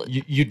feel-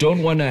 you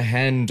don't want to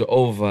hand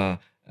over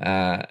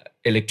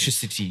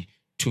electricity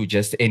to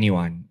just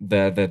anyone,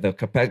 the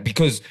capacity,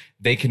 because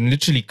they can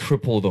literally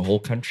cripple the whole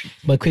country.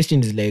 My question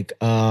is like,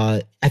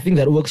 I think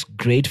that works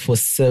great for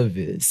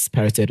service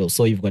parastatal.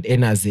 So you've got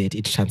NRZ,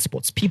 it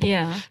transports people.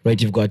 Yeah. Right.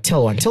 You've got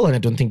Tel1. Tel1, I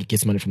don't think it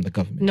gets money from the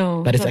government.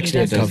 No, But it's probably actually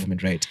a doesn't.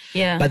 government, right?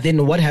 Yeah. But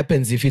then what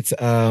happens if it's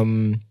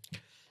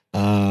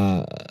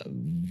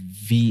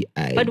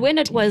VI? But when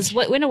it was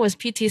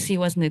PTC,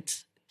 wasn't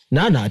it?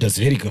 No, it was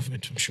very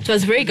government, I'm sure. It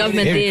was very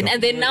government Very then,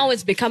 and then now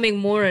it's becoming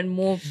more and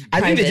more I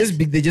think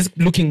private. they're just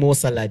looking more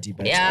salady,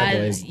 but Yeah,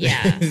 otherwise.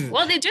 yeah.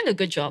 Well, they're doing a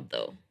good job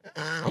though.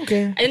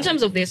 Okay. In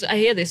terms of this, I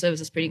hear their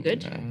service is pretty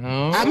good.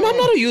 I'm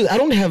not a user. I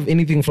don't have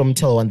anything from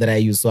Tel1 that I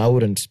use, so I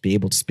wouldn't be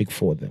able to speak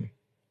for them.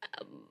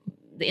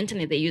 The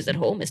internet they use at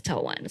home is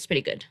Tel1. It's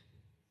pretty good.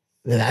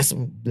 That's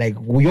like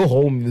your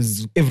home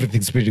is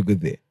everything's pretty good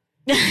there.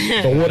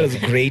 The water's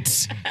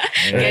great.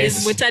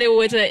 Guys, Mutare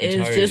water is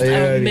just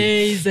Yeah,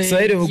 amazing. So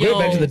anyway, going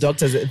back to Yo. the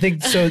doctors, I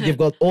think so they've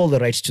got all the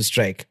right to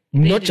strike,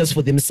 not just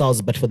for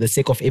themselves, but for the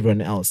sake of everyone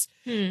else.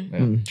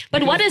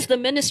 But what is the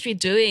ministry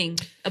doing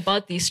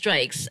about these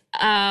strikes?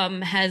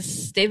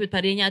 Has David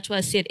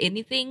Parinyatwa said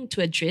anything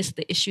to address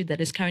the issue that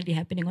is currently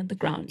happening on the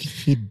ground?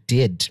 He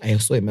did. I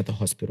saw him at the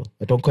hospital.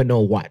 I don't quite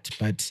know what,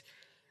 but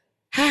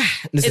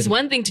listen, It's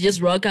one thing to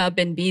just rock up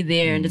and be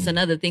there, and it's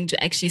another thing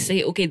to actually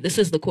say, okay, this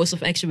is the course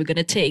of action we're going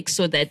to take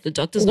so that the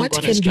doctors what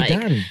don't go on a can be strike.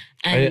 done?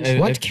 And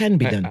What can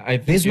be done? I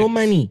think There's no it's-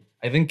 money.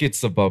 I think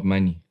it's about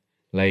money.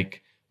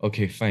 Like,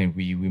 okay, fine,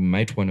 we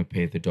might want to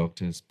pay the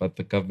doctors, but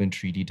the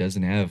government really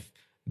doesn't have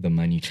the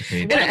money to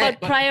pay them. what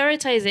about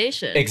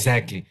prioritization?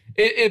 Exactly.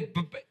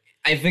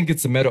 I think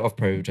it's a matter of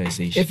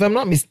prioritization. If I'm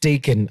not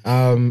mistaken,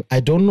 I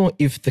don't know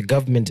if the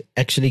government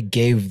actually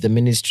gave the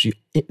ministry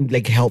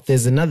like health.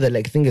 There's another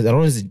thing. I don't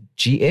know, is it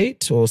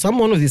G8 or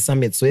one of these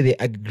summits where they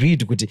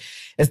agreed with it.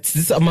 It's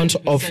this amount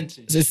of a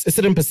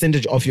certain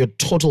percentage of your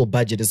total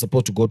budget is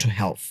supposed to go to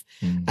health.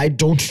 I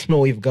don't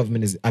know if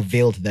government has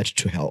availed that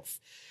to health.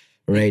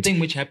 The Right. thing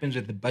which happens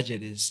with the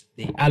budget is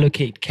they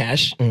allocate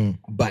cash,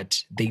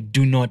 but they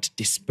do not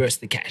disperse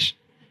the cash.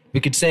 We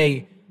could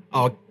say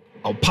our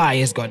pie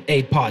has got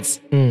 8 parts.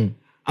 I'm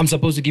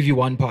supposed to give you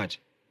 1 part,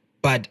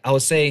 but I'll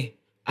say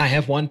I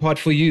have 1 part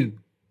for you,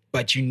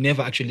 but you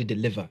never actually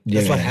deliver.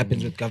 That's what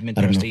happens with government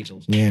I don't know.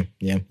 parastatals. Yeah.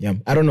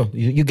 I don't know.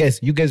 You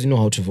guys know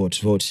how to vote.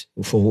 Vote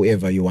for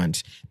whoever you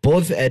want.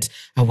 Both at,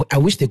 I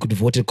wish they could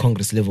vote at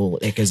Congress level,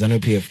 like a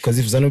ZANU-PF, because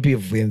if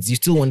ZANU-PF wins, you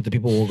still want the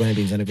people who are going to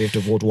be in ZANU-PF to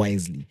vote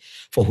wisely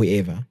for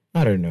whoever.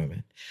 I don't know,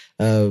 man.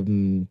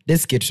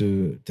 Let's get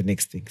to the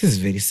next thing. This is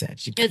very sad.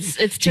 It's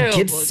She terrible.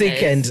 gets sick,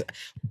 guys. and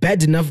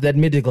bad enough that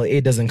medical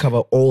aid doesn't cover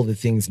all the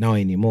things now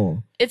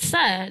anymore. It's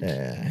sad.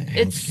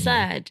 It's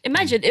sad.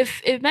 Imagine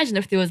if there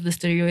was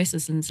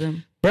listeriosis in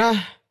Zim.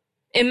 Bruh.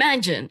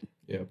 Imagine.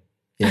 Yeah.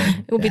 Yeah.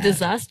 It would be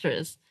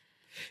disastrous.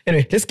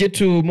 Anyway, let's get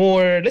to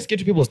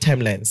people's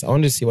timelines. I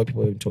want to see what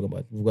people are talking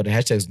about. We've got the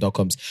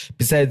hashtags.coms.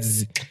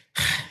 Besides,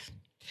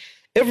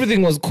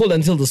 everything was cool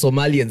until the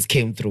Somalians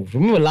came through.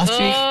 Remember last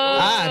week?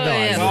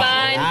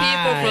 Fine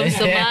people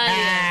from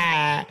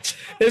Somalia.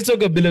 Let's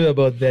talk a bit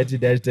about that in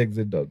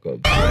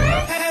hashtags.com.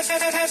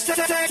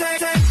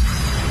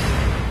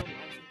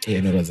 Yeah,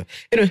 no, that's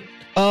anyway.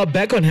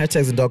 Back on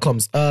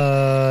hashtags.coms.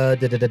 What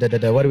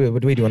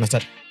do you want to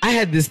start? I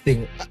had this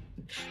thing.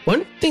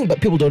 One thing but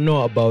people don't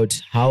know about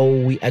how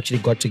we actually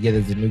got together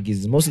as the Noogies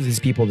is most of these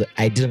people that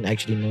I didn't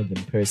actually know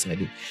them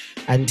personally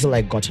until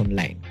I got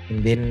online.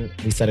 And then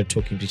we started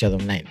talking to each other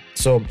online.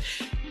 So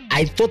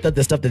I thought that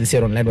the stuff that they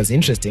said online was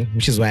interesting,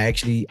 which is why I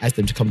actually asked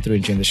them to come through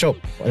and join the show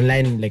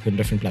online, like on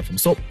different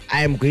platforms. So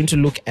I am going to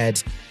look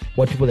at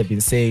what people have been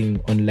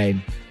saying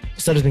online.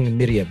 Starting with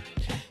Miriam.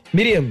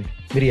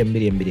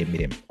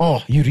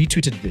 Oh, you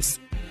retweeted this.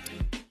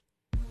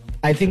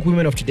 I think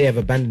women of today have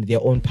abandoned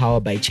their own power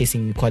by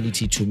chasing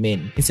equality to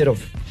men. Instead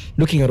of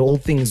looking at all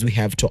things we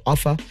have to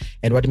offer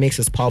and what makes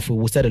us powerful,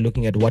 we started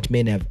looking at what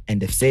men have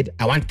and have said,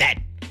 I want that.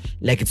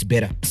 Like it's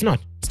better. It's not.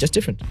 It's just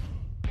different.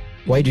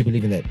 Why do you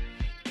believe in that?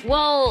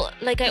 Well,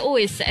 like I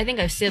always say, I think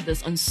I've said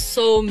this on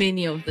so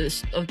many of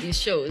these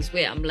shows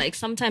where I'm like,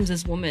 sometimes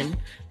as women,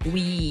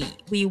 we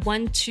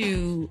want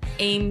to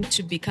aim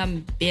to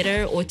become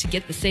better or to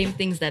get the same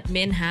things that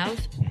men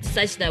have,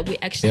 such that we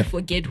actually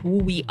forget who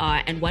we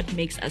are and what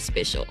makes us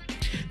special.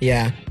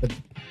 Yeah.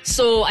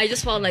 So I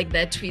just felt like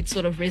that tweet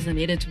sort of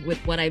resonated with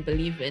what I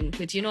believe in.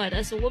 But you know what?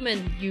 As a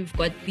woman, you've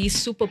got these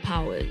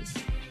superpowers.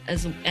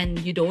 And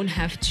you don't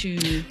have to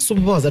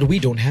superpowers that we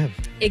don't have.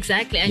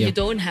 Exactly, and you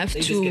don't have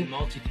They to just get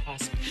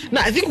multitask. No,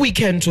 I think we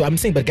can too. I'm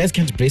saying, but guys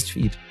can't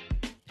breastfeed.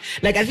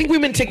 Like, I think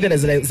women take that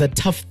as a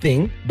tough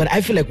thing, but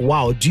I feel like,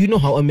 wow, do you know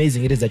how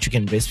amazing it is that you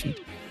can breastfeed?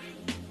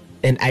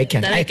 And I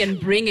can. That I can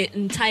bring an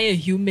entire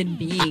human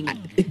being.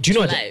 Do you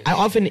know what? life. I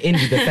often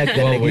envy the fact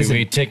that, like,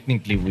 listen,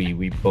 technically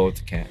we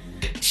both can.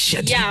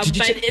 shit, Yeah, did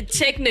you but check, it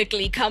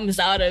technically comes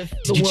out of the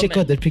did you woman. check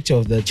out that picture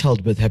of the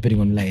childbirth happening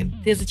online?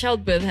 There's a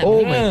childbirth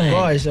Oh happening. my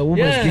gosh, a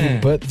woman's Yeah.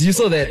 giving birth. Did you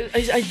saw that?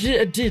 I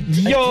did.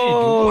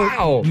 Yo,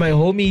 Wow. my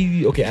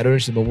homie, okay, I don't know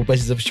if she's my but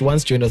she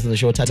once joined us on the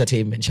show, Tata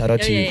Team, and shout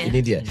out to you in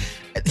India.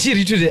 She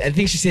retweeted, I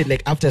think she said,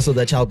 like, after I saw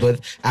that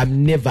childbirth,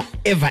 I'm never,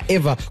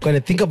 ever gonna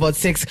think about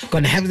sex,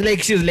 gonna have,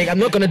 like, she was like, I'm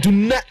not gonna do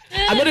nothing.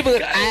 I'm not even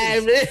gonna,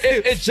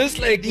 It just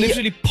like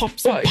literally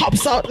pops out.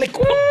 pops out, like,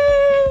 woo,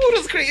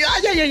 that's crazy.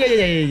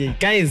 Yeah.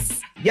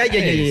 Guys,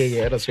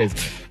 yeah, that's crazy.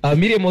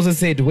 Miriam also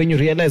said, when you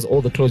realize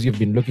all the clothes you've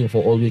been looking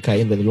for all week are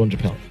in the laundry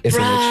pile. SMH.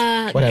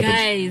 Bruh, What happened?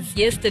 guys,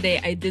 yesterday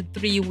I did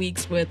 3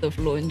 weeks worth of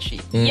laundry.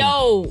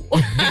 Yo!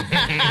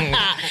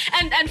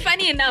 and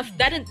funny enough,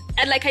 and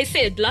like I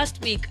said,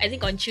 last week, I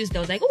think on Tuesday,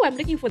 I was like, oh, I'm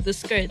looking for this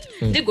skirt.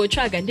 Digo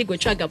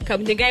traga,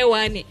 come the guy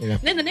one. Yeah.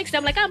 Then the next day,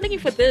 I'm like, I'm looking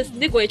for this.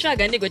 Digo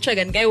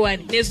traga, guy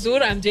one.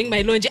 Nezura, I'm doing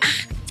my laundry.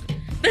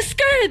 The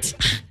skirt!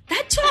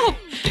 That top!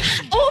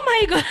 Oh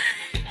my god!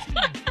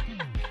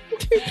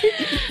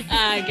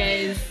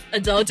 Guys,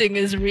 adulting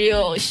is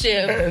real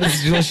shit.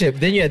 This is real shit.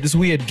 Then you had this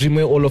weird dream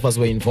where all of us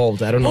were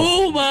involved. I don't know.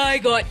 Oh my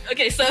god.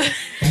 Okay, so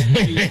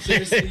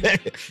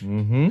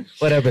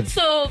What happened?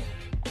 so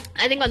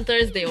I think on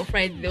Thursday or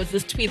Friday there was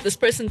this tweet. This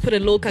person put a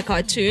local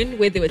cartoon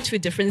where there were 2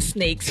 different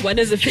snakes. One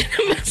is a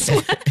venomous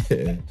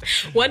one.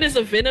 One is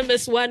a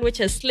venomous one which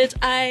has slit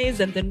eyes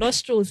and the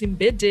nostrils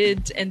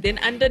embedded, and then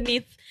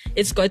underneath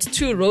it's got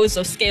 2 rows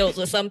of scales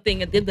or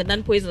something, and then the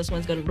non-poisonous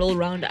one's got a roll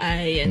round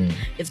eye, and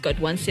it's got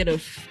 1 set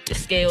of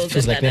scales.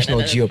 Feels like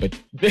National Geo, but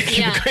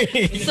Yeah.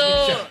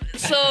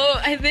 So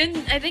I think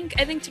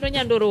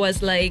Tinonya Ndoro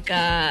was like,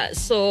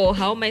 so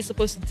how am I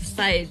supposed to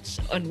decide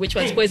on which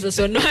one's poisonous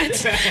or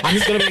not? I'm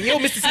just gonna be, yo,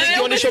 Mr. Snake,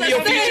 you wanna show me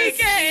your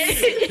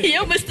features?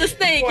 Yo, Mr.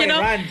 Snake, you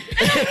know? And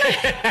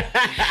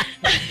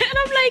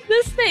I'm like,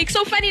 this snake.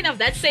 So funny enough,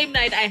 that same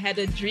night I had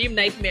a dream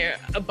nightmare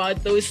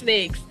about those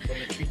snakes.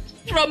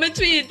 From a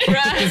tweet,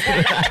 bruh.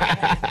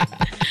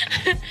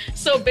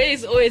 So Bay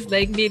is always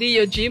like, Miri,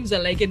 your dreams are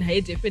like in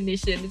high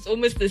definition. It's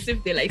almost as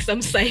if they're like some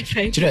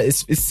sci-fi. Do you know,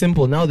 it's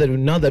simple. Now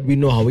that we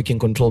know how we can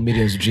control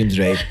Miriam's dreams,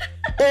 right?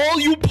 All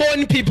you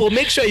porn people,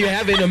 make sure you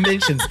have any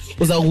mentions.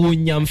 Was a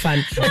Wunyam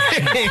fan.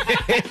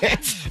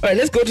 All right,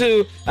 let's go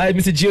to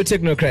Mr.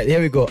 Geotechnocrat. Here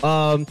we go.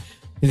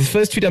 The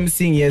first tweet I'm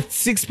seeing here: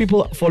 6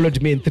 people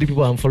followed me and 3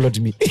 people unfollowed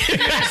me.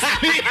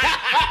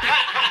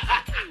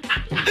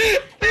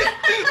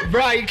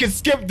 Bro, you can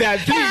skip that,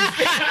 please.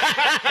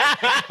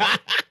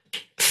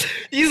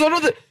 He's one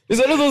of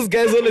those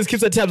guys who always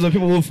keeps the tabs on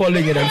people who are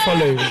following and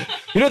unfollowing.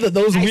 You know that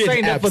those I weird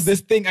signed apps. up for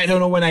this thing. I don't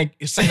know when I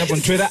sign up on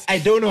Twitter. I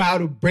don't know how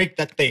to break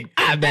that thing.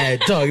 Man,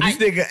 dog, this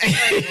nigga.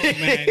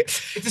 Man,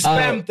 it's a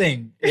spam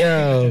thing.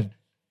 Yeah.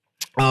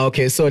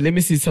 Okay, so let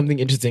me see something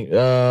interesting.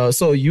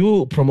 So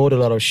you promote a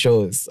lot of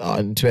shows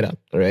on Twitter,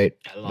 right?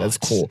 That's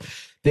cool.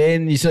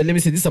 Then, so let me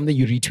see, this is something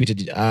you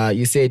retweeted.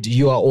 You said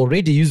you are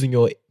already using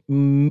your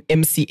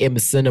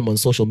MCM surname on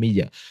social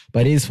media,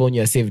 but in his phone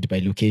you are saved by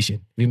location.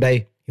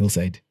 By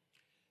Hillside.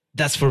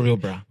 That's for real,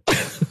 bro.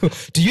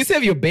 Do you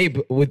save your babe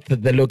with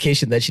the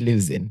location that she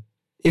lives in?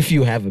 If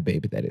you have a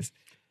babe, that is.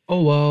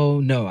 Oh,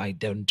 well, no, I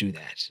don't do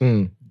that.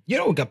 You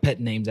know we got pet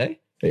names, eh?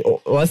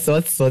 What's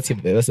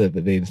the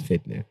babe's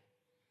pet name?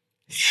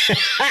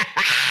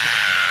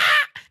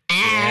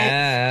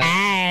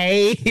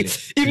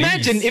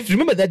 Imagine if,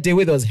 remember that day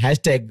where there was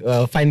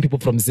hashtag find people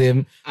from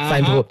Zim,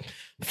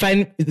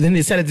 then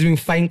they started doing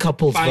find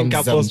couples from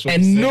Zim,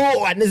 and no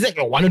one, there's like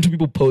 1 or 2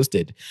 people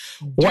posted.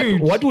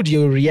 What would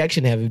your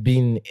reaction have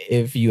been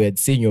if you had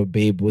seen your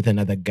babe with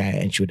another guy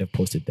and she would have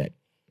posted that?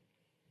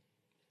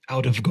 I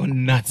would have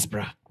gone nuts,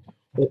 bro.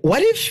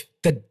 What if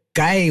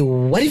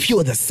what if you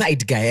were the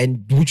side guy,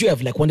 and would you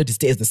have like wanted to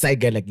stay as the side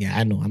guy? Like, yeah,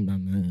 I know,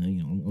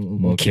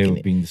 I'm okay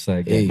with being the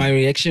side guy. My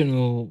reaction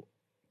will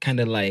kind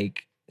of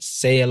like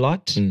say a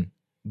lot,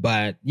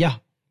 but yeah,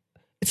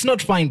 it's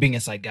not fine being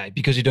a side guy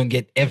because you don't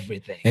get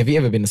everything. Have you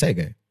ever been a side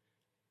guy?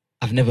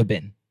 I've never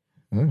been.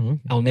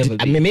 I'll never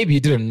be. I mean, maybe you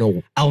didn't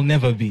know. I'll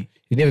never be.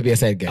 You never be a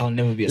side guy. I'll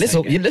never be a let's side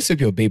hope, guy. Let's hope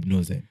your babe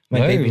knows that. My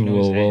baby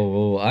knows.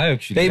 Whoa. I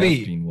actually Baby.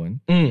 have been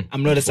one.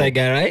 I'm not a side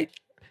guy, right?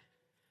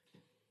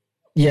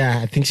 Yeah,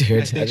 I think she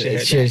heard. I think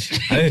she heard She-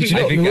 I you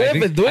know,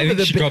 think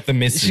whoever she got the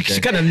message.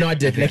 She kind of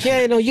nodded, like,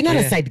 yeah, no, you're not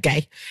a side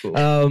guy.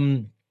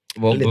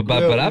 Well,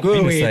 but I've go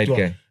been a away, side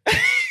Edward.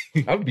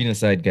 guy. I've been a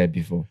side guy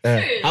before.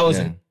 I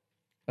wasn't.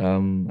 I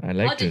How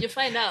liked did you it.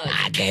 find out?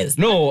 Guys,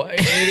 No,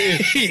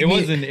 it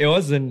wasn't. It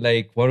wasn't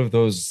like one of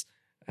those.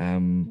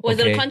 Was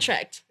it a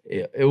contract?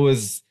 It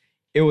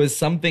was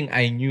something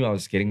I knew I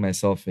was getting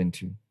myself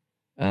into.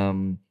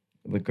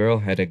 The girl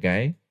had a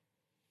guy,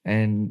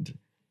 and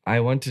I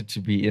wanted to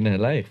be in her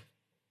life.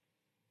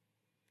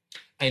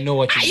 I know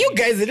what you mean. you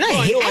guys,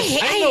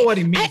 I know what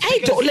it means. I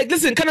don't like.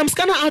 Listen, can I'm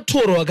scanning out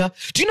Toro? Do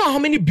you know how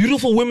many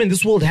beautiful women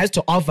this world has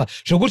to offer?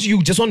 Should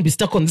you just want to be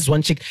stuck on this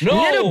one chick? No,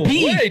 Let her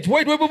be.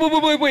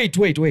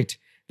 wait.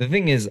 The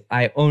thing is,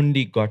 I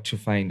only got to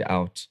find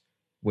out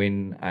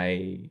when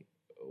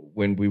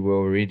we were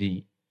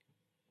already,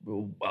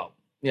 well,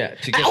 yeah.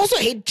 I Together. also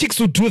hate chicks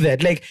who do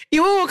that. Like,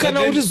 you But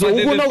then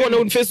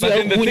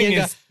the thing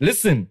is,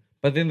 listen.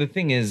 But then the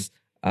thing is,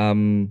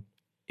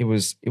 it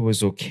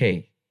was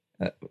okay.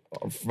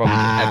 From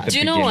at the Do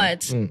you know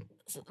beginning.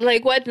 what?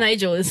 Like what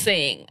Nigel is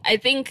saying. I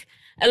think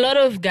a lot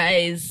of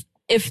guys,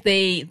 if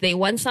they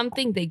want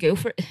something, they go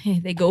for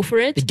they go for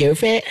it. The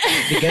girlfriend.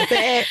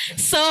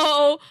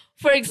 So,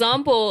 for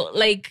example,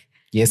 like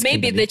Yes,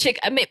 maybe Kimberly. the chick.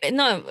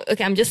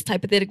 I'm just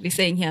hypothetically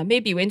saying here.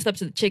 Maybe he went up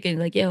to the chick and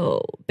like,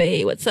 "Yo,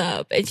 babe, what's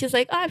up?" And she's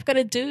like, "Oh, I've got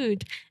a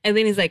dude." And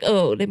then he's like,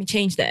 "Oh, let me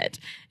change that."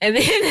 And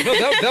then No,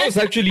 that was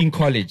actually in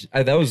college.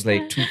 That was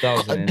like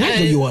 2000.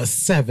 Nigel, you were a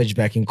savage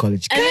back in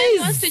college. and then he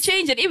Guys. wants to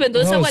change it, even though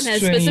That someone was has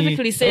 20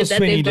 specifically that said was that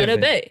they've got a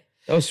 2011. babe.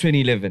 That was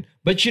 2011.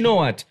 But you know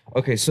what?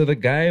 Okay, so the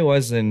guy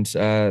wasn't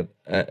a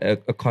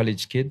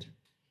college kid.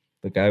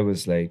 The guy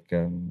was like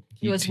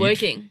He was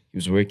working. He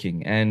was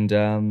working,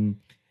 and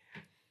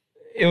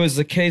it was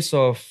a case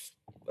of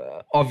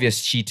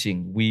obvious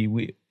cheating.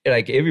 We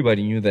like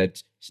everybody knew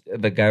that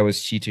the guy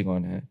was cheating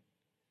on her.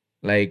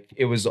 Like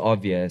it was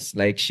obvious.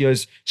 Like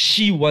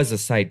she was a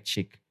side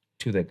chick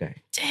to the guy.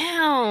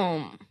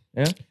 Damn.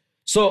 Yeah.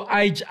 So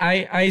I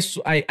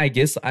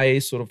guess I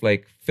sort of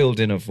like filled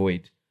in a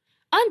void.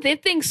 Aren't there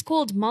things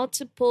called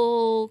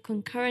multiple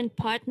concurrent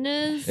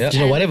partners? Yeah. You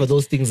know, whatever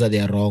those things are, they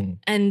are wrong.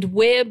 And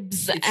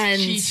webs and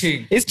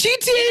cheating. It's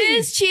cheating. It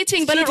is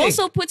cheating, but it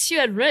also puts you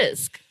at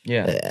risk.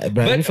 Yeah.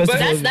 But first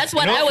of all, That's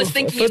what I was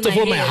thinking. First in of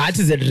all, my head. heart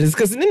is at risk.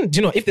 Because,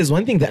 you know, if there's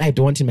one thing that I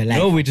don't want in my life,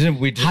 No, we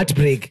didn't.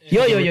 heartbreak.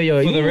 Yo.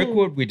 For the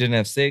record, we didn't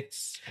have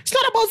sex. It's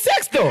not about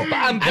sex, though.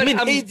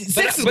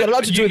 Sex has got a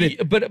lot to do with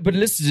it. But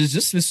listen,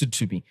 just listen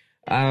to me.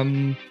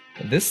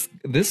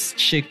 This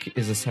chick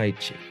is a side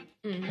chick,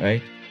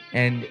 right?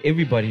 And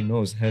everybody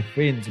knows. Her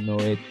friends know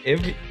it.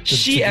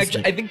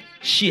 I think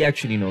she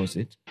actually knows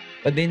it.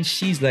 But then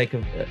she's like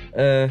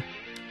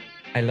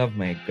I love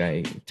my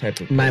guy type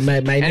of person. My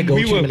nigga will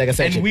treat me like a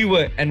side chick. we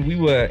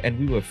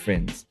were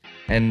friends.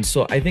 And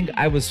so I think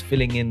I was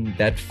filling in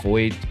that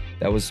void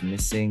that was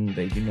missing.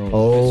 That this was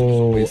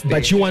always but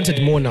there. you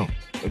wanted more now.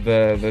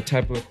 The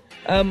type of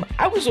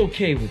I was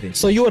okay with it.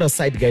 So you were a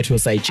side guy to a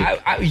side chick.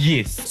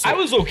 Yes, I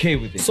was okay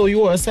with it. So you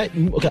were a side.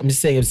 Okay, I'm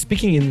just saying.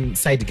 Speaking in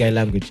side guy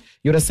language,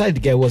 you're a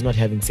side guy who was not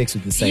having sex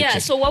with the side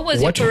chick. So what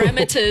was your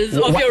parameters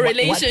of your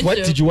relationship? What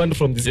did you want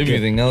from this girl?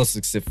 Everything else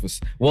except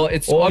for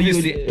it's Or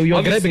obviously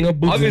you're grabbing her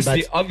boobs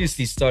and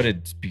obviously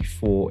started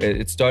before.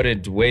 It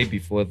started way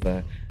before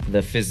the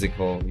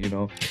physical.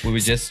 We were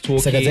just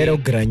talking. Sakazera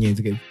ugranye,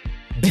 okay.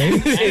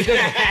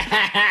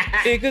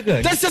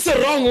 That's just a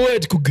wrong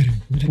word.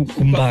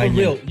 But for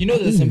real, you know,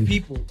 there's some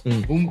people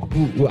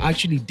who are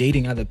actually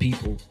dating other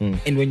people,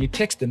 and when you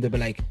text them, they'll be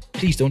like,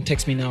 "Please don't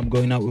text me now. I'm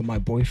going out with my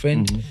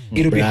boyfriend."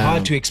 It'll be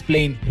hard to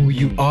explain who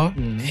you are,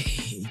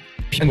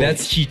 And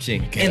that's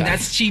cheating. and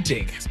that's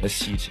cheating. That's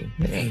cheating.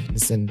 Hey,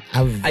 listen,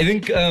 I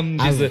think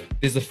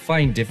there's a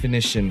fine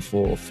definition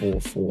for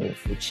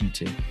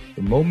cheating.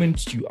 The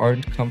moment you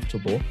aren't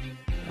comfortable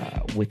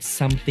with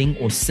something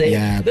or say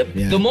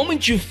the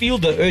moment you feel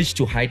the urge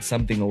to hide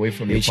something away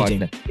from your cheating.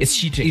 partner, it's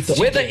cheating. It's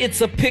Whether cheating.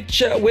 it's a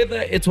picture,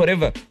 whether it's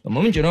whatever, the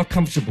moment you're not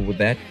comfortable with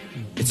that,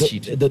 it's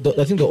cheating.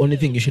 I think the only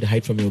thing you should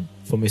hide from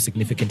your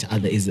significant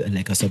other is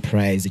like a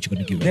surprise that you're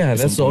gonna give her. Yeah, at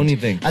that's some the only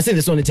point. thing. I think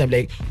that's the only time.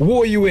 Like, who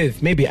were you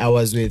with? Maybe I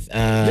was with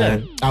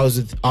I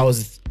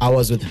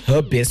was with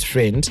her best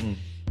friend,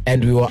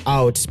 and we were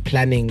out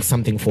planning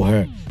something for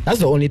her. That's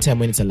the only time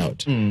when it's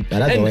allowed.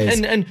 But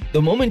otherwise, And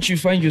the moment you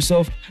find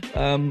yourself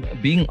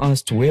being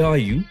asked, where are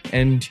you?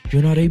 And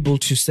you're not able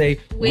to say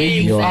where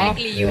you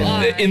exactly you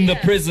are. in the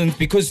presence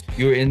because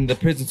you're in the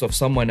presence of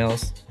someone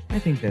else, I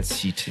think that's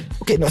cheating.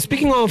 okay, now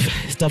speaking of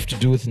stuff to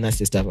do with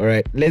nasty stuff, all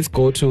right, let's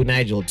go to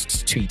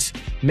Nigel's tweet.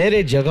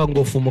 Marriage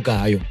yakangofumuka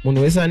hayo.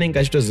 Munhu wese anenge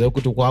achitoziva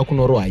kuti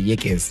kwakunorohwa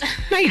yekezi.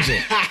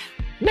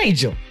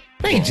 Nigel.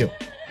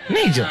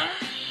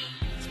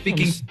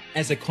 Speaking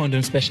as a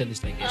condom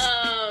specialist, I guess.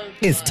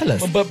 Yes, tell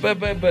us. But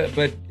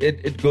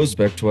it goes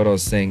back to what I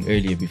was saying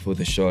earlier before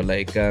the show.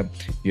 Like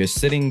you're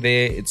sitting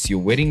there, it's your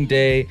wedding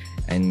day,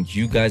 and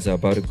you guys are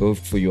about to go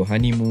for your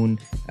honeymoon.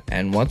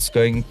 And what's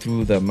going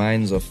through the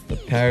minds of the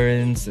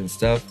parents and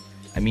stuff?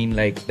 I mean,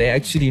 like they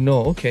actually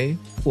know. Okay,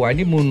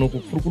 honeymoon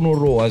can't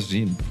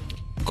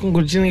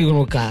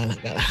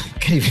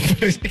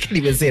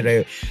even say it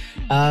right.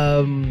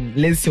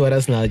 Let's see what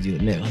else Nigel.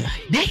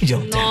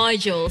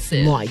 Nigel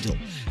said. Nigel.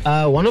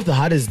 One of the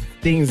hardest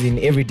things in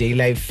everyday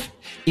life,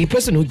 a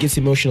person who gets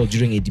emotional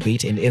during a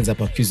debate and ends up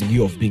accusing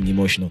you of being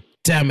emotional.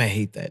 Damn, I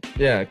hate that.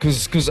 Yeah,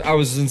 because I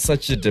was in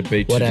such a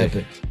debate. What today.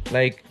 happened?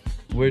 Like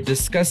we're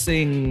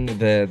discussing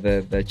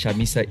the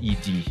Chamisa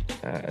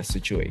ED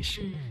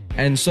situation,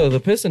 and so the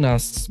person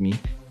asks me,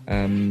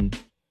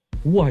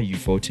 "Who are you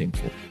voting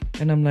for?"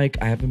 And I'm like,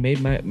 I haven't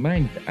made my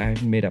mind. I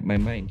haven't made up my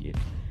mind yet.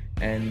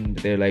 And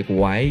they're like,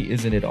 why?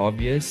 Isn't it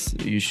obvious?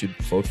 You should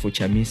vote for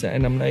Chamisa.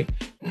 And I'm like,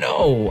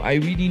 no, I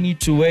really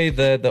need to weigh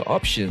the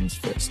options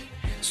first.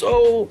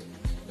 So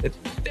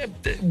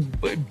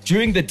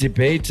during the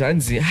debate,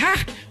 Anzi,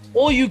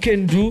 all you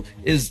can do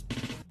is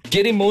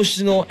get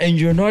emotional and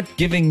you're not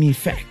giving me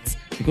facts.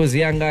 Because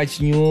yanga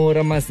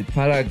chinyora masi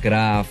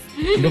paragraph.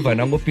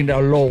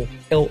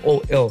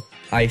 LOL.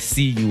 I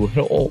see you.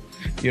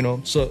 You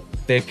know, so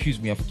they accuse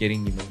me of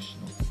getting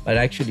emotional. But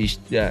actually,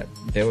 yeah,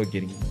 they were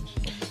getting emotional.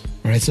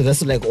 All right, so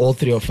that's like all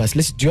three of us.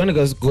 Do you want to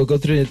go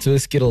through the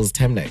Skittles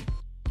timeline?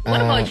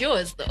 What about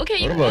yours? Though? Okay,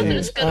 you can go through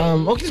the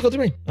Skittles. Okay, let's go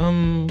through me.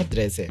 What did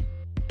I say?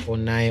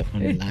 Onai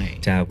online.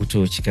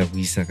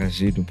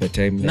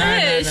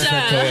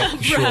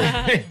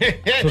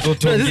 This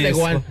is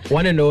like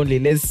one and only.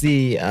 Let's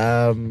see. Do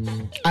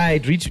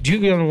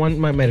you want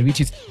my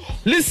retweets?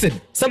 Listen,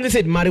 something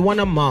said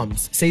marijuana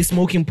moms say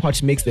smoking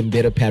pot makes them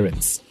better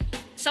parents.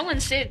 Someone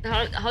said,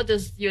 how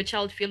does your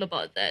child feel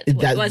about that?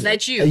 Was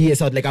that you?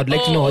 Yes, I'd like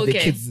to know how the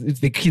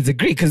kids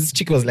agree. Because this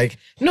chick was like,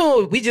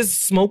 no, we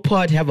just smoke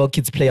pot, have our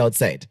kids play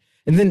outside.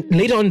 And then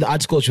later on in the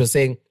article, she was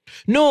saying,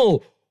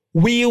 no,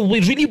 we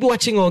really be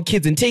watching our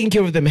kids and taking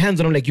care of them hands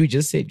on. I'm like, you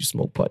just said you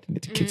smoke pot. And the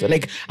kids are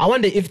like, I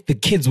wonder if the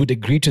kids would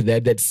agree to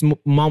that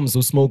moms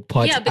who smoke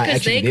pot are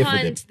actually there for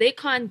them. They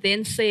can't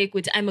then say,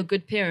 I'm a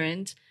good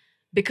parent.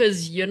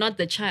 Because you're not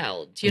the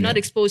child. You're not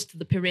exposed to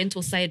the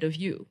parental side of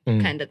you,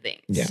 kind of thing.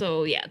 Yeah.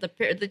 So, yeah, the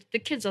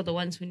kids are the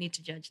ones who need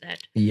to judge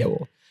that. Yeah.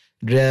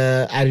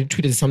 I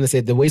retweeted something that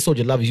said, the way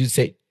soldier love is you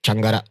say,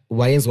 Changara.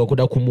 Why is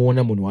wakuda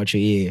kumuona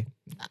munwache?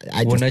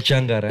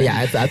 Changara. Yeah,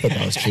 I thought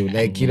that was true.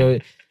 Like, you know,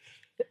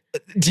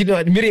 do you know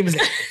what? Miriam was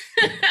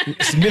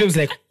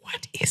like,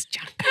 what is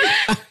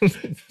Changara?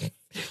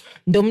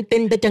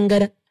 Domtenda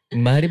Changara.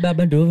 That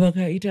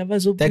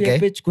guy?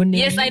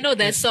 Yes, I know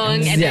that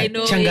song, and I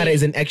know Changara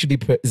is an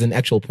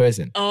actual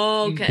person.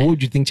 Oh, okay. Who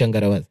would you think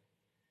Changara was?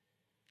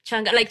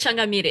 Like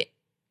Changamire.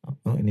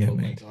 Oh, never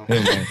mind.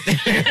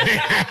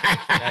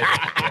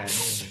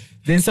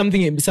 Then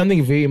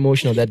something very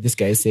emotional that this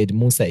guy said,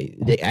 Musa,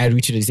 I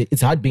retweeted, he said,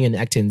 it's hard being an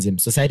actor in Zim.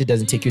 Society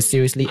doesn't take you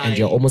seriously and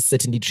you're almost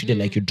certainly treated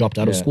like you dropped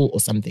out of school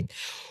or something.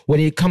 When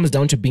it comes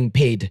down to being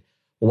paid,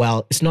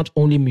 well, it's not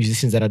only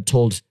musicians that are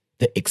told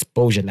the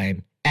exposure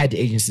line. Ad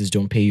agencies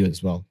don't pay you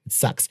as well. It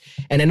sucks.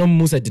 And I know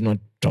Musa did not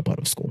drop out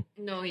of school.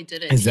 No, he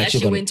didn't. He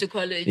actually went to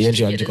college. He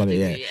actually went to college,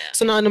 yeah.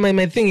 So now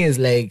my thing is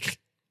like,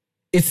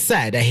 it's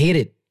sad. I hate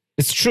it.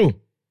 It's true.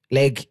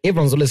 Like,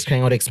 everyone's always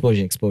crying out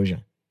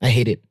exposure. I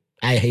hate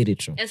it,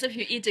 true. As if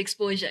you eat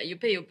exposure, you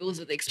pay your bills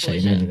with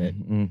exposure.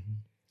 Mm-hmm.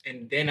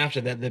 And then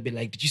after that, they'll be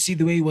like, did you see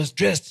the way he was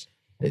dressed?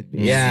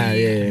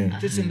 Yeah.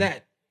 This and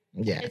that.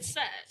 Yeah. It's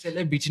sad.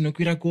 Celebrity no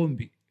kwira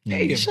kombi.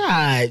 You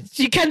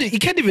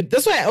can't even.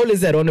 That's why I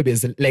always said I want to be a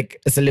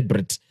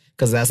celebrity,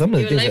 because there are some of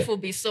the things. Your life will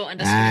be so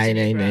understood. I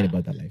know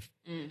about that life.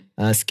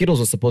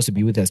 Skittles was supposed to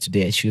be with us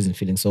today. She wasn't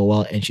feeling so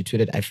well, and she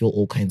tweeted, "I feel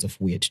all kinds of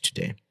weird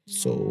today."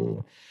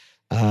 So,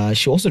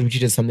 she also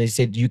retweeted something. She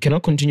said, "You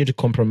cannot continue to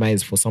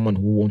compromise for someone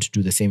who won't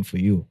do the same for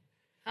you."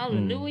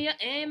 Hallelujah,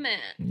 amen.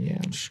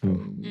 Yeah,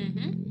 true.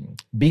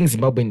 Being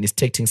Zimbabwean is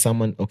texting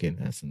someone. Okay,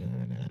 that's no.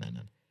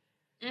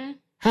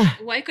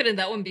 Why couldn't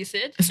that one be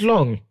said? It's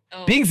long.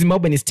 Oh. Being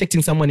Zimbabwean is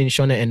texting someone in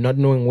Shona and not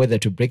knowing whether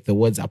to break the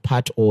words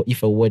apart or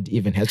if a word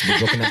even has to be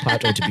broken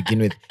apart or to begin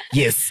with.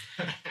 Yes.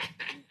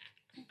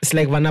 It's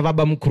like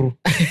Vanavaba Mkuru.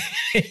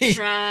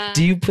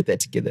 Do you put that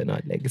together or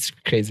not? Like, it's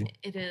crazy.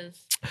 It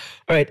is.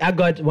 All right, I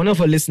got one of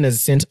our listeners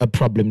sent a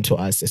problem to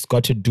us. It's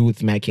got to do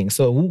with macking.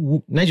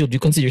 So, Nigel, do you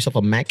consider yourself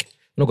a Mac?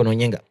 No, no,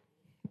 Nyenga.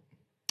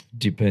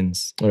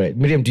 Depends. All right,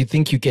 Miriam, do you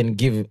think you can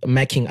give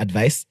macking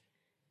advice?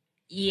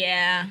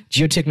 Yeah.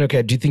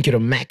 Geotechnocrat, do you think you're a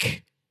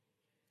Mac?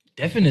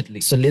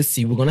 Definitely. So let's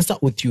see. We're going to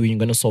start with you and you're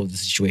going to solve the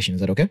situation.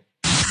 Is that okay?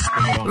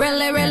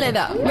 Really it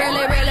up.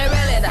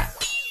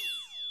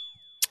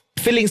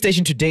 Filling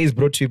station today is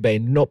brought to you by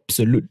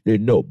absolutely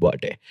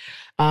nobody.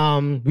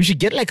 We should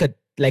get like a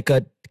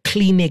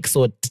Kleenex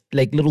or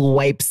like little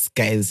wipes,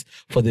 guys,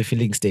 for the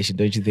filling station,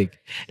 don't you think?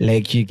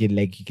 Like you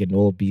can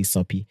all be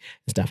soppy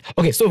and stuff.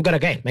 Okay, so we've got a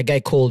guy. My guy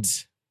called.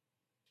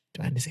 Do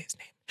I want to say his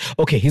name?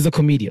 Okay, he's a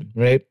comedian,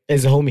 right?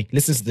 As a homie,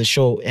 listens to the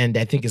show, and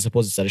I think he's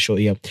supposed to start a show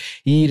here.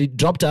 He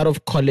dropped out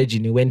of college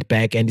and he went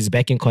back, and he's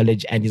back in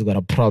college, and he's got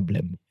a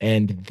problem.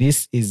 And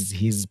this is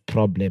his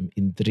problem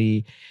in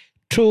 3,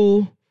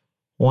 2,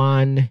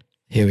 1.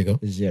 Here we go.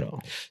 0.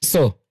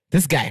 So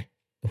this guy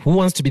who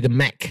wants to be the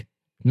Mac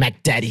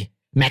Daddy,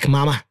 Mac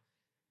Mama,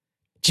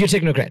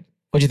 Geotechnocrat.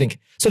 What do you think?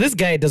 So this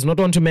guy does not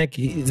want to make.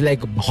 He's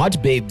like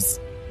hot babes.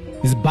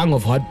 He's a bang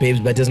of hot babes,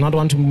 but does not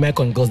want to make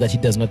on girls that he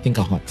does not think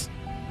are hot.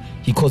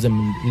 He calls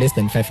them less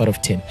than 5 out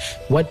of 10.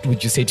 What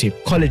would you say to him?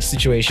 College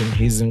situation.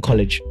 He's in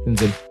college.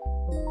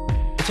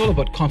 It's all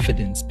about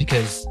confidence,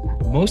 because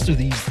most of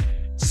these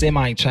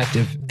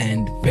semi-attractive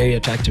and very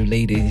attractive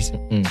ladies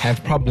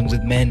have problems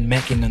with men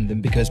macking on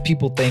them, because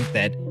people think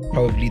that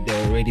probably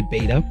they're already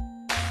bait up,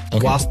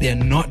 whilst they're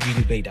not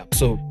really bait up.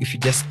 So if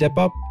you just step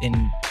up and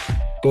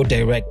go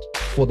direct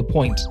for the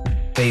point,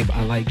 babe,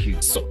 I like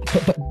you. So,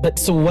 but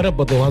so what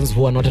about the ones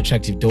who are not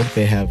attractive? Don't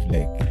they have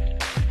like?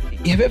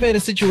 Have you ever had a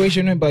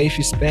situation where if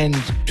you spend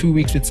 2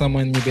 weeks with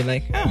someone, you'll be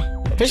like,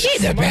 oh, but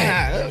she's a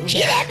bad.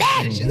 She's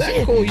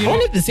that cool. I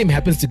wonder if the same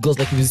happens to girls.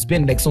 Like if you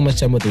spend like so much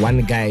time with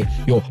one guy,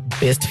 your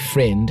best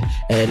friend,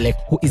 like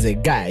who is a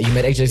guy, you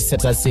might actually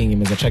start seeing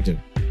him as attractive.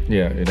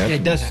 Yeah, it happens. Yeah,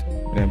 it does.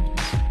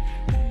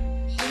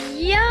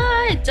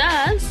 Yeah, it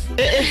does.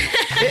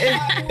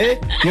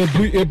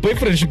 Your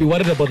boyfriend should be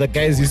worried about the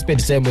guys you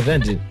spend time with,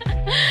 Angie.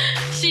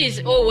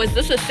 Sheesh. Oh, was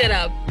this a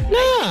setup?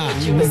 Nah,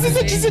 this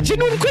is just a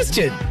genuine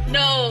question.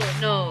 No.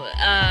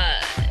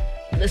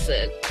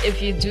 Listen,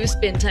 if you do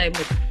spend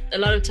a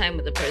lot of time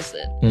with a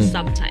person,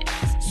 sometimes,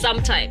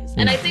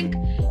 and I think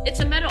it's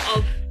a matter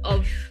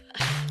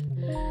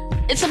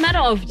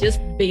of just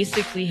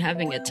basically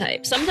having a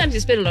type. Sometimes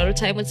you spend a lot of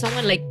time with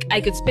someone. Like I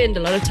could spend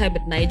a lot of time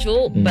with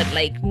Nigel, but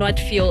like not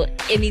feel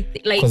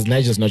anything. Like because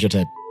Nigel's not your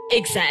type.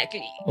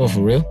 Exactly. Oh,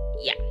 for real?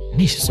 Yeah.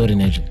 Nish, sorry,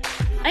 Nigel.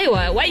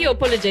 Why are you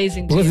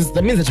apologizing to Because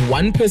that means it's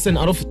one person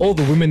out of all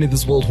the women in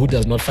this world who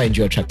does not find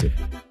you attractive.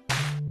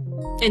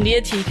 And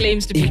yet he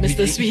claims to be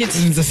Mr. Sweet.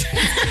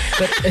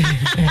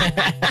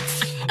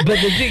 But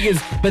the thing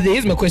is,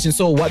 here's my question.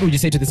 So what would you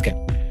say to this guy?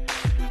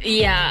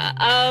 Yeah.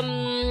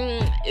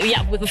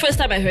 Well, the first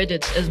time I heard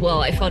it as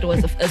well, I thought it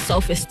was a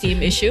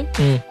self-esteem issue.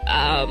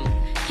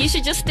 He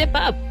should just step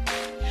up.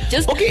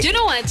 Okay. Do you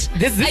know what?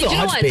 This is a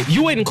hot babe.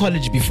 You were in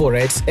college before,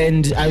 right?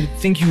 And I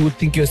think you would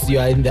think you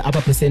are in the upper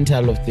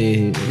percentile of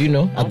the,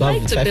 above I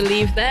like the to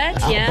believe that.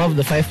 Yeah. Above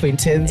the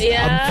 5.10s,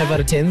 Yeah. 5 out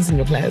of 10s in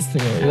your class,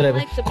 whatever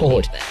like to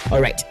cohort. believe that.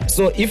 All right.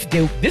 So if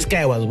this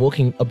guy was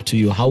walking up to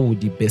you, how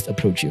would he best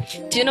approach you?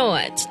 Do you know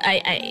what?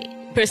 I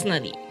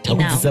personally,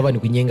 Takudzwa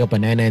Chibuda,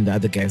 Banana, and the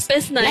other guys.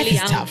 Life is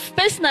tough.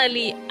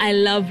 Personally, I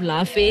love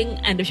laughing,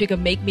 and if you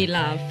can make me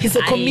laugh, He's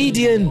a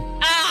comedian.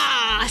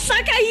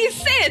 Saka, he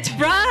said,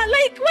 bruh.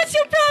 Like, what's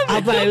your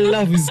problem? I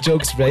love his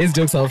jokes, bruh. His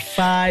jokes are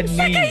funny.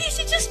 Saka, you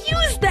should just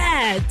use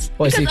that.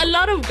 Because a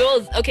lot of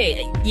girls,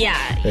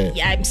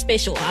 I'm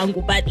special,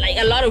 Angu, but like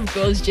a lot of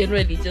girls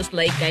generally just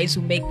like guys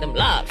who make them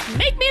laugh.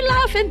 Make me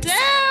laugh and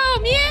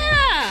damn,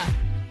 yeah.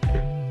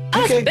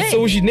 Okay,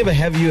 so we should never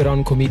have you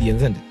around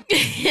comedians, isn't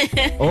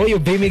it? Oh, your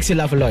babe makes you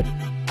laugh a lot.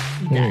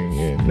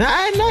 Nah,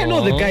 I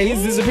know the guy.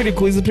 He's pretty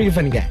cool. He's a pretty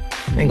funny guy.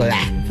 Funny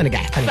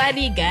guy.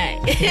 Funny guy.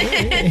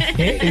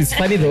 He's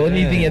funny. The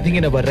only thing you're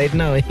thinking about right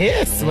now.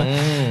 Yes,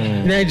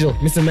 Nigel,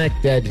 Mr. Mac,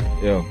 Dad.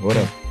 Yo, what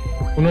up?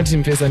 We're not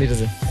in face.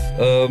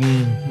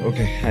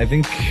 Okay. I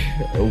think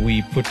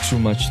we put too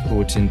much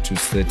thought into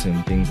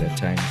certain things at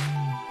times.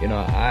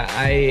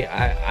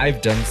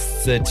 I've done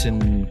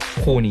certain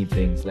corny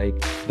things, like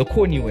the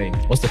corny way.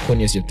 What's the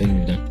corniest thing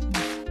you've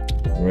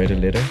done? Write a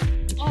letter.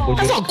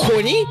 That's not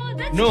corny.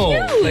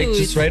 No, cute. like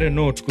just write a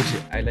note.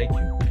 I like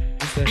you.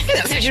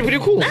 That's actually pretty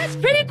cool. That's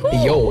pretty cool.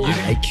 Yo, I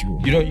like you.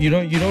 You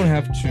don't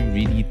have to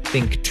really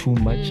think too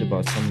much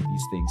about some of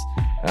these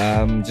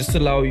things. Just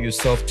allow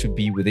yourself to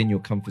be within your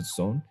comfort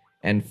zone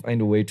and find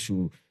a way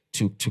to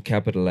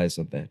capitalize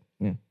on that.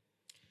 Yeah.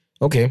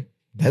 Okay.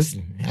 I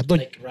thought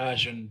Like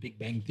Raj on Big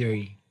Bang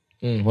Theory.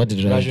 what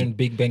did Raj on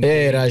Big Bang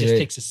Hey, Theory Raj, just hey.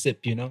 takes a sip,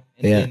 and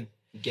Yeah. then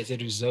he gets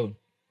into his zone.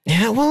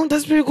 Yeah, well,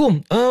 that's pretty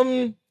cool.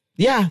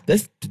 Yeah,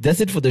 that's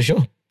it for the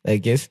show, I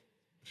guess.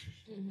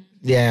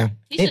 Yeah.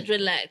 He should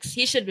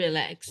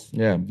relax.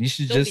 Yeah. You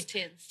should Don't just. be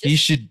tense.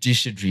 You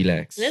should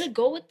relax. Let it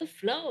go with the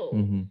flow.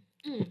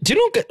 Do you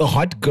know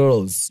hot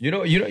girls? You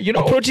know.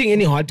 Approaching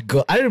any hot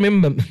girl. I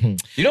remember.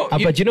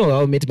 But you know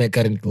how I met my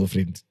current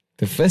girlfriend.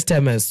 The first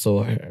time I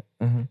saw her,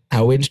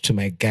 I went to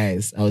my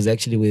guys. I was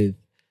actually with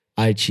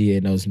Archie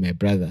and I was with my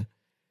brother.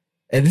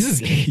 And this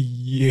is like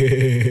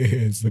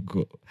years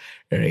ago,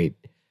 right?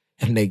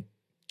 I'm like,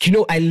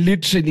 I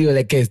literally was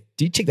like, guys,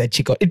 do you check that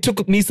chick out? It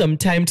took me some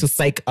time to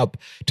psych up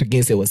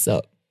to say what's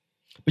up.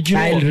 But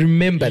I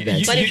remember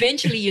that. But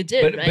eventually you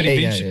did, But right?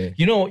 eventually,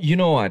 Yeah. you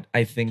know what?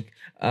 I think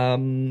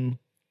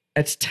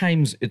at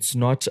times it's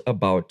not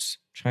about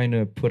trying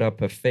to put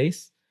up a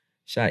face.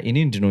 Sha,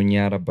 ini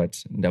ndinonyara, but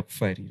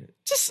ndakufarira.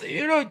 just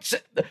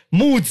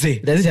moods.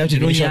 Does it have to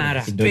be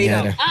Ndinonyara.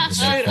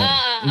 Straight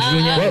up.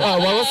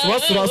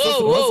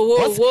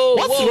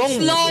 What's wrong?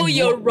 Slow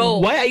your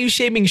roll. Why are you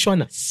shaming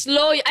Shona?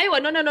 Slow. No.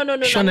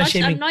 Shona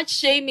shaming. I'm not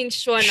shaming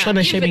Shona. Shona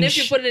Even shaming if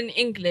you put it in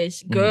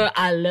English, girl,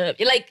 I love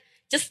you. Like,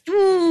 just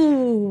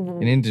ooh.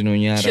 In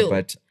Ndinonyara, Chill.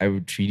 but I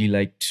would really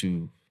like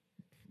to.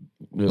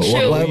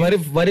 What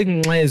if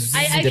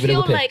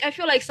I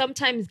feel like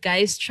sometimes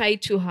guys try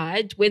too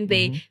hard when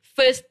they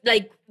first,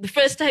 like, the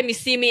first time you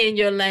see me and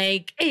you're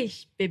like, hey,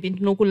 baby,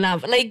 no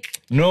love.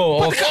 Like, No,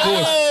 of course.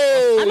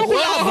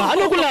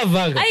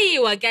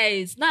 Aiwa,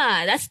 guys,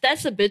 nah,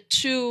 that's a bit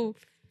too.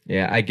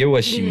 Yeah, I get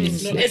what she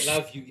means. It's-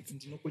 love you. It's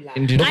Ndinokulava.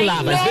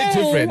 Ndinokulava. It's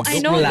very different. I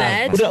know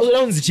that. That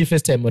was the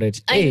first time already.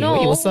 I Hey,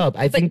 know. what's up?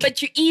 I think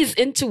but you ease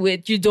into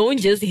it. You don't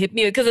just hit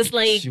me because it's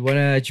like, Do you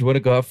wanna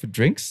go out for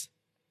drinks?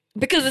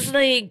 because it's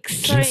like,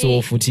 drinks sorry.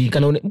 or footy.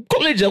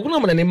 College, hakuna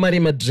mwana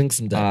nemari drinks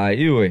mda.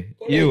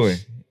 Iwe.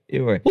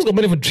 Who's got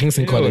money for drinks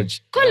in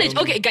college? College,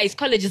 okay, guys,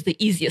 college is the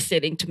easiest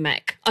setting to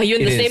Mac. Are you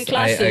in the It same is. I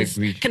classes?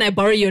 agree. Can I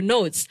borrow your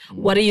notes?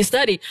 What are you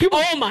studying?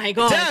 Oh my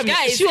God, Damn,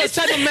 guys. she was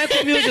trying to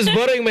make me just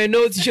borrowing my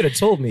notes. You should have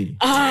told me.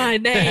 Nah.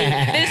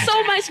 There's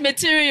so much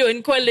material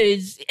in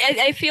college.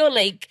 I feel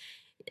like,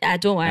 I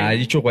don't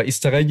want. Ichokwa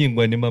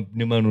istakanyengwa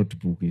nema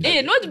notebook.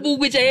 Notebook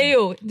which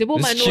ayo. The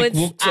This my chick notes.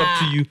 walks up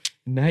to you,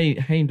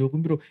 "Hi,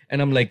 Ndokumbiro,"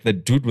 and I'm like the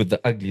dude with the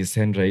ugliest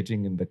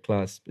handwriting in the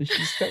class. But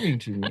she's coming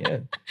to me, yeah.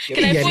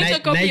 Can I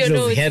photocopy your Nigel's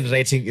notes?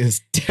 handwriting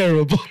is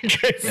terrible,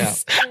 guys. Yeah.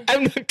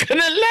 I'm not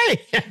gonna lie.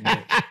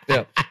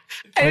 Yeah.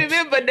 I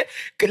remember,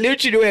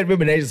 literally where I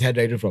remember Nigel's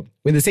handwriting from.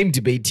 We're in the same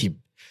debate team.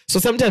 So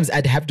sometimes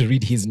I'd have to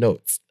read his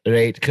notes,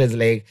 right? Because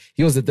like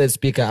he was the third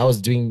speaker, I was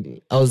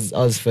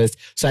first.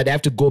 So I'd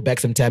have to go back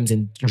sometimes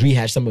and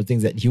rehash some of the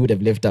things that he would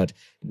have left out.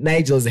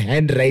 Nigel's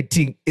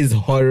handwriting is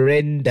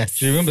horrendous.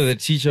 Do you remember the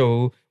teacher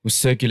who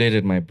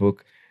circulated my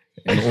book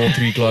in all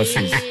 3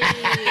 classes?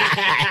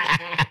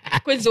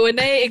 Because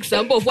Onai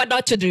example of what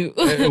not to do.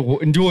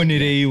 Do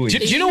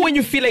you know when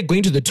you feel like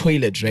going to the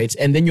toilet, right?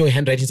 And then your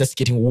handwriting starts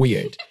getting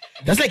weird?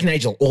 That's like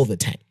Nigel all the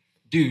time.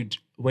 Dude,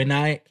 when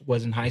I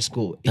was in high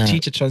school, a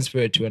teacher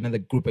transferred to another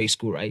group A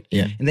school, right?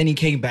 Yeah. And then he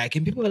came back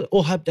and people were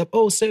all hyped up.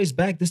 Oh, sir is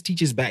back. This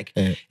teacher's back.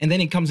 Yeah. And then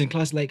he comes in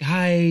class like,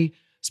 hi,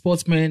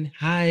 sportsman.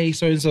 Hi,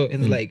 so-and-so.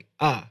 And it's like,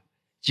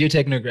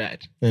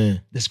 Geotechnocrat.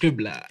 The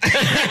scribbler.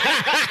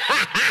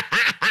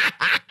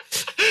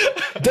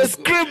 The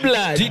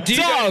Scribbler.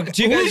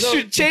 We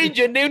should change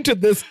your name to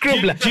the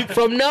Scribbler.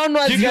 From now on,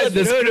 you are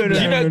the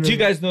Scribbler. Do you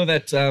guys know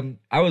that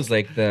I was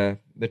like the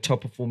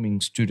top performing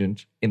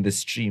student in the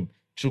stream,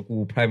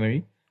 Chuku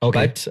Primary?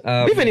 Okay.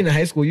 But even in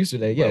high school, you used to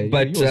like, yeah,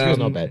 but he was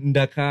not bad.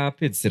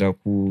 ndakapedzera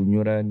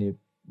kunyora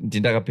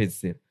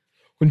ndindakapedzera.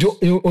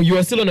 You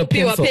are still on a Your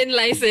pencil. pen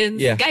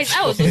license. Yeah. Guys,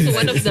 I was also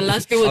one of the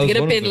last people I to was get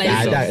a one of pen the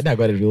license. last. I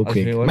got it real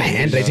Okay, quick. what My was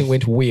handwriting that?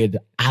 went weird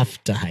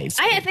after high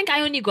school. I think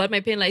I only got my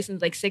pen license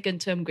like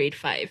second term grade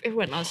 5.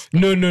 Everyone else.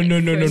 No.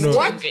 first term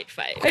What? Grade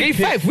 5. Grade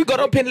 5, we got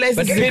our pen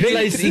license. But in pen grade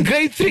license- in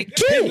grade 3.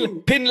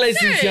 Pin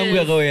license yangu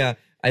yakauya.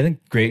 I think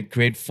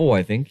grade 4,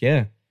 I think,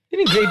 yeah.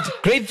 In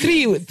grade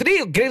 3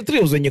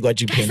 was when you got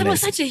your Guys, pen that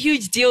was license. such a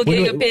huge deal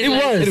getting a pen it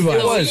was, license.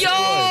 it was.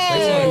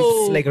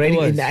 Yo! Like writing,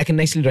 was. I can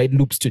actually write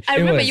loops too. I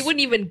remember was. you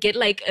wouldn't even get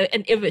like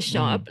an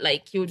Eversharp.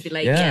 Like you would be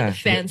like, yeah, the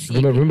fancy.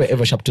 Remember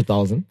Eversharp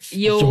 2000?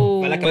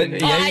 Yo. But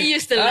I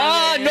used to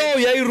love it. no,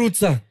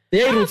 yairutsa.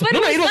 Yeah, But it was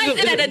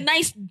nice. It had a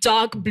nice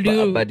dark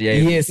blue. But yeah,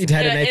 Yes, it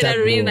had a Yeah, nice it had a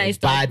dark really blue. nice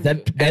dark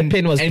But that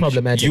pen was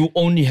problematic. You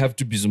only have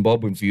to be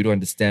Zimbabwean for you to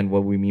understand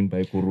what we mean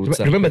by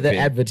kurutsa. Remember the pen.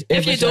 advert?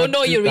 If you don't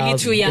know, you're really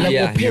too young.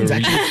 Yeah, pens you're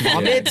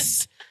actually. really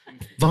too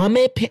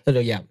Vomit pen. Oh,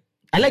 yeah.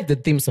 I like the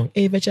theme song.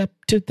 Eversharp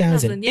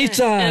 2000. Yeah. It's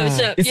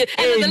Eversharp. Yeah.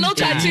 And the little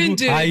cartoon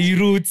dude.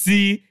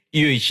 Hairutsi,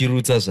 iyo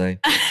ichirutsa zai.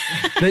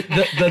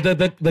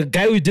 The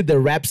guy who did the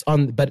raps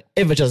on, but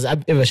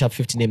Eversharp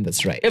 50 name,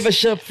 that's right.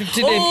 Eversharp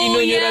 15 Oh,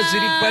 inonyora yeah.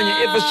 zviri panya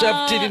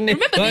Eversharp 10.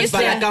 Remember they used to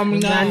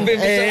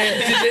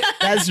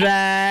That's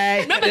right.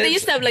 Remember they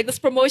used to have like this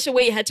promotion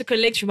where you had to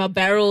collect from our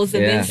barrels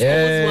and Yeah. then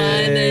scores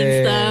one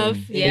and stuff.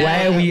 Yeah.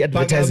 Why are we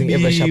advertising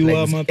Eversharp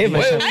like this?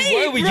 Eversharp,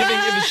 Why are we giving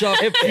Eversharp?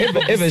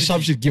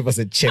 Eversharp should give us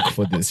a check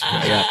for this.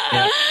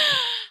 Yeah.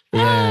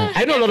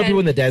 I know a lot of people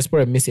in the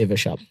diaspora miss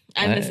Eversharp.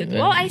 I miss it.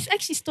 Well, I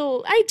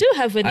do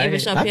have an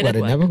Eversharp I've here. got at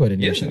it. work. Never got an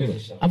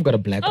Eversharp. I've got a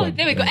black Oh, one.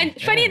 there we go. And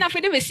funny enough,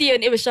 whenever we see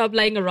an Eversharp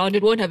lying around,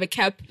 it won't have a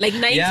cap like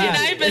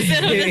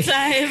 99% of the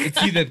time. It's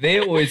either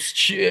there or it's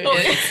chewed.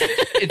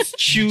 It's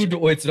chewed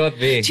or it's not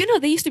there. Do you know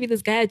there used to be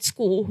this guy at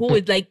school who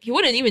would like he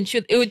wouldn't even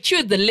chew, it would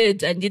chew the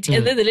lid and then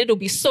the lid would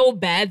be so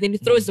bad, then he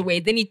throws it away,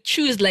 then he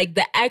chews like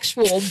the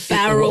actual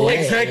barrel.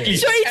 Exactly.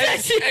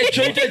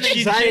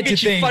 Anxiety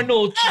thing. What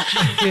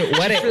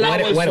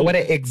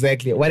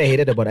I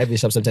hated about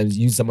Eversharp, sometimes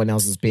you use someone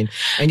else's pen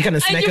and you kind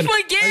of And smack you it.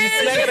 forget.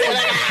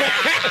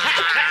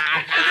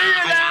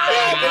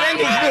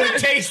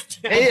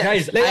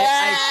 Guys,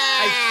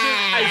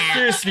 I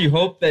seriously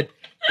hope that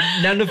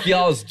none of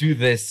y'all's do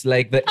this.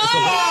 Like the.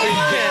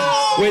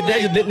 Wait,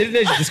 let me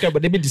describe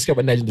what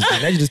Nigel just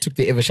did. Nigel just took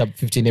the Eversharp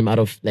 15M out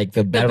of like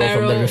the barrel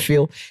from the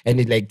refill and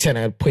he like turned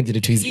and pointed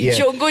it to his ear.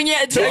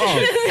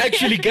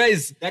 Actually,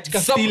 guys, That's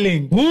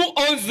stealing. who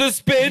owns this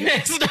pen?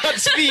 It's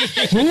not me.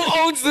 Who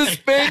owns this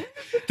pen?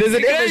 There's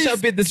an Guys,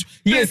 Eversharp in this.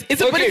 Yes,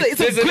 it's a okay, it's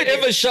a there's good an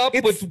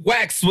Eversharp with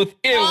wax,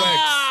 with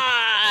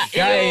earwax.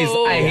 Guys,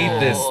 I hate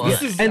this.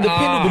 This is and the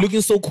pen will be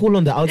looking so cool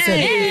on the outside.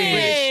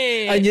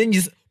 Hey. And then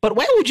just, but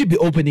why would you be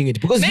opening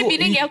it? Because Maybe you,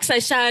 didn't get I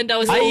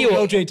was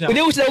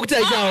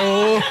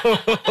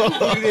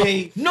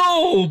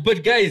No,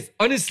 but guys,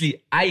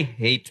 honestly, I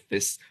hate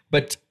this.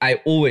 But I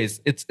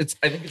always, I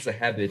think it's a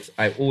habit.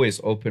 I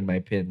always open my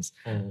pens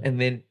and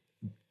then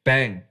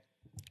bang.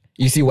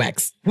 you see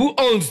wax. Who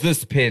owns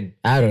this pen?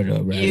 I don't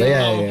know, bro. You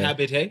Yeah, Oh, yeah.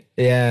 habit, hey?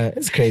 Yeah,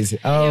 it's crazy.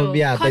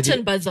 Yeah, but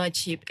cotton buds are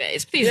cheap,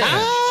 guys. Please.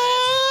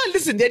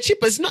 listen, they're cheap.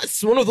 It's not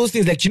one of those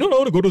things like, I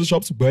want to go to the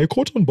shops to buy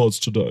cotton buds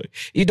today.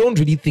 You don't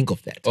really think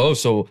of that. Oh,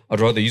 so I'd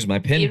rather use my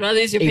pen. You'd rather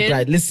use your Hey, pen?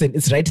 Brad, listen,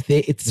 it's right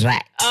there. It's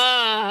right.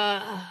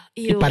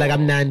 Ew.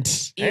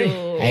 Ipalakamnandi. Ew.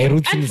 Hey,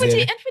 roots in And there.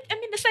 I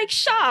mean, it's like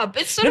sharp.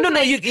 It's sort No, of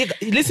like, you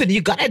listen,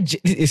 you gotta,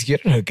 it's your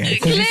guy. 'Cause you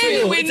Clearly,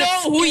 see, we it's know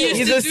a who skill.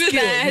 used It's to a do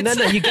skill. that.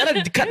 No, you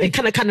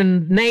gotta kind of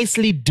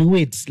nicely do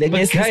it. Like,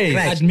 nicely guys,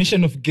 scratch.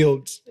 Admission of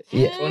guilt.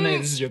 Yeah. Oh, no,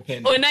 this is your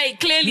pen. Onai,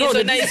 clearly it's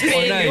Onai's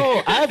Onai. pen.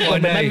 No, I've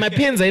got my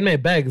pens are in my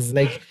bags.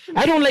 Like,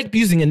 I don't like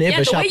using an Yeah, the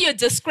way Eversharp. you're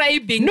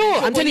describing. No,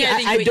 I'm telling you,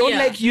 I don't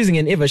like using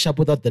an Eversharp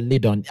without the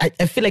lid on.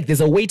 I feel like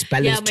there's a weight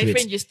balance Yeah, to my it.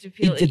 friend used to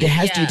feel it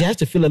has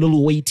to feel a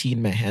little weighty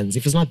in my hands.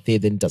 If it's not there,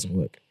 then it doesn't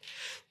work.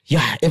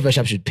 Yeah,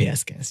 Eversharp should pay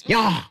us, guys.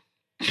 Yeah.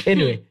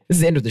 Anyway, this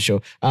is the end of the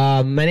show.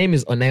 My name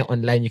is Onai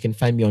Online. You can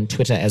find me on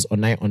Twitter as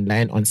Onai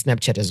Online, on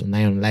Snapchat as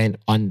Onai Online,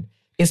 on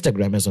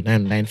Instagram as Onai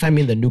Online. Find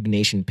me in the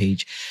Noognation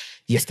page.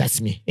 Yes, that's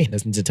me. Hey,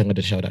 that's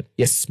a shout out.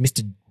 Yes,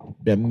 Mr.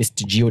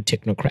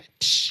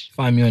 Geotechnocrat.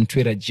 Find me on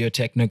Twitter,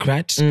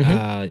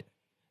 Geotechnocrat.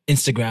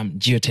 Instagram,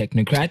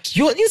 Geotechnocrat.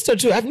 You're on Insta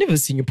too. I've never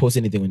seen you post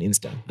anything on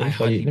Insta. I Let me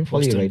hardly follow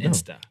post you on right now.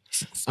 Insta.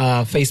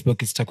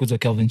 Facebook is Takudzwa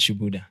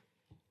Chibuda.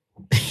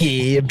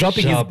 You're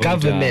dropping his Shabuda.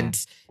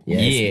 government.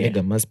 Yes, Yeah.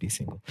 nigga must be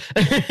single.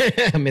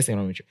 I'm messing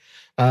around with you.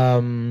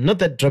 Not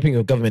that dropping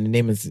your government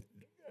name is.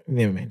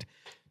 Never mind.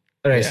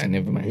 All right. Yeah,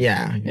 never mind.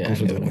 Yeah,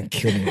 never mind.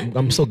 Kill me.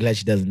 I'm so glad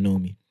she doesn't know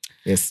me.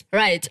 Yes.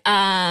 Right.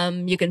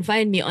 You can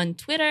find me on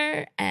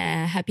Twitter,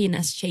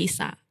 Happiness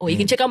Chaser. Or you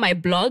can check out my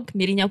blog,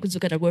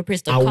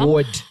 mirinyakuzuka.wordpress.com.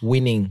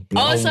 Award-winning.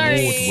 Oh, sorry.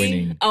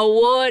 Award-winning.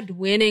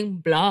 Award-winning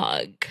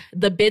blog.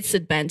 The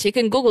Bedsit Banter. You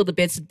can Google the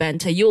Bedsit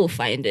Banter. You'll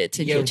find it.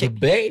 And you'll check.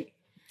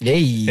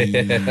 Yay.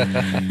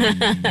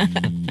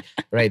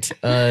 Right.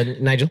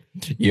 Nigel.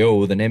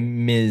 Yo, the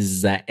name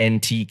is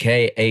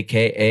NTK,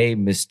 aka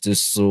Mr.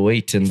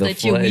 Sweet in the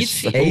Mr.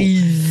 flesh.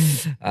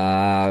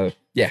 Chiwiti.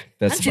 Yeah,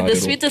 that's Actually, about the it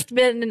all. sweetest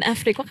man in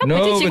Africa.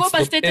 No,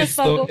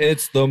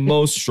 it's the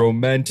most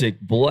romantic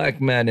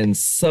black man in Do you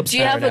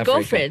sub-Saharan have a Africa.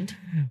 girlfriend?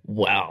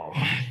 Wow.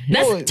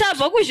 That's tough.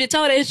 How could you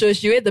tell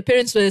that the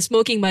parents were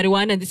smoking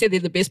marijuana and they said they're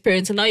the best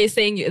parents, and now you're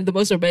saying you're the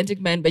most romantic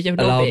man, but you have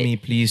no Allow babe. me,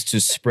 please, to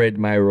spread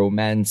my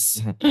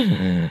romance.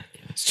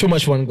 It's too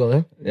much one girl,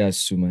 huh? Yeah,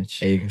 it's too much.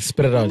 Hey,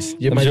 spread it out.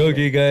 I'm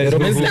joking, guys. All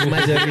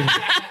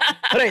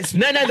right, so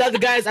 9 other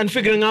guys and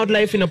figuring out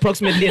life in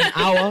approximately an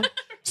hour.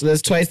 So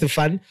that's twice the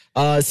fun.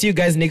 See you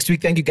guys next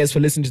week. Thank you guys for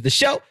listening to the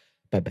show.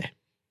 Bye-bye.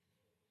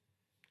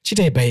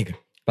 Chita bye.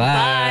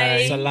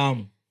 Bye.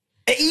 Salam.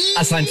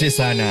 Asante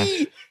sana.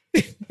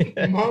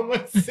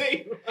 Mama,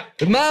 say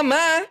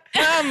Mama,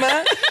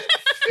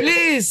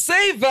 please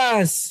save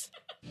us.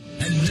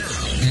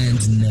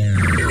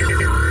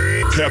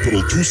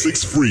 Capital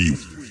 263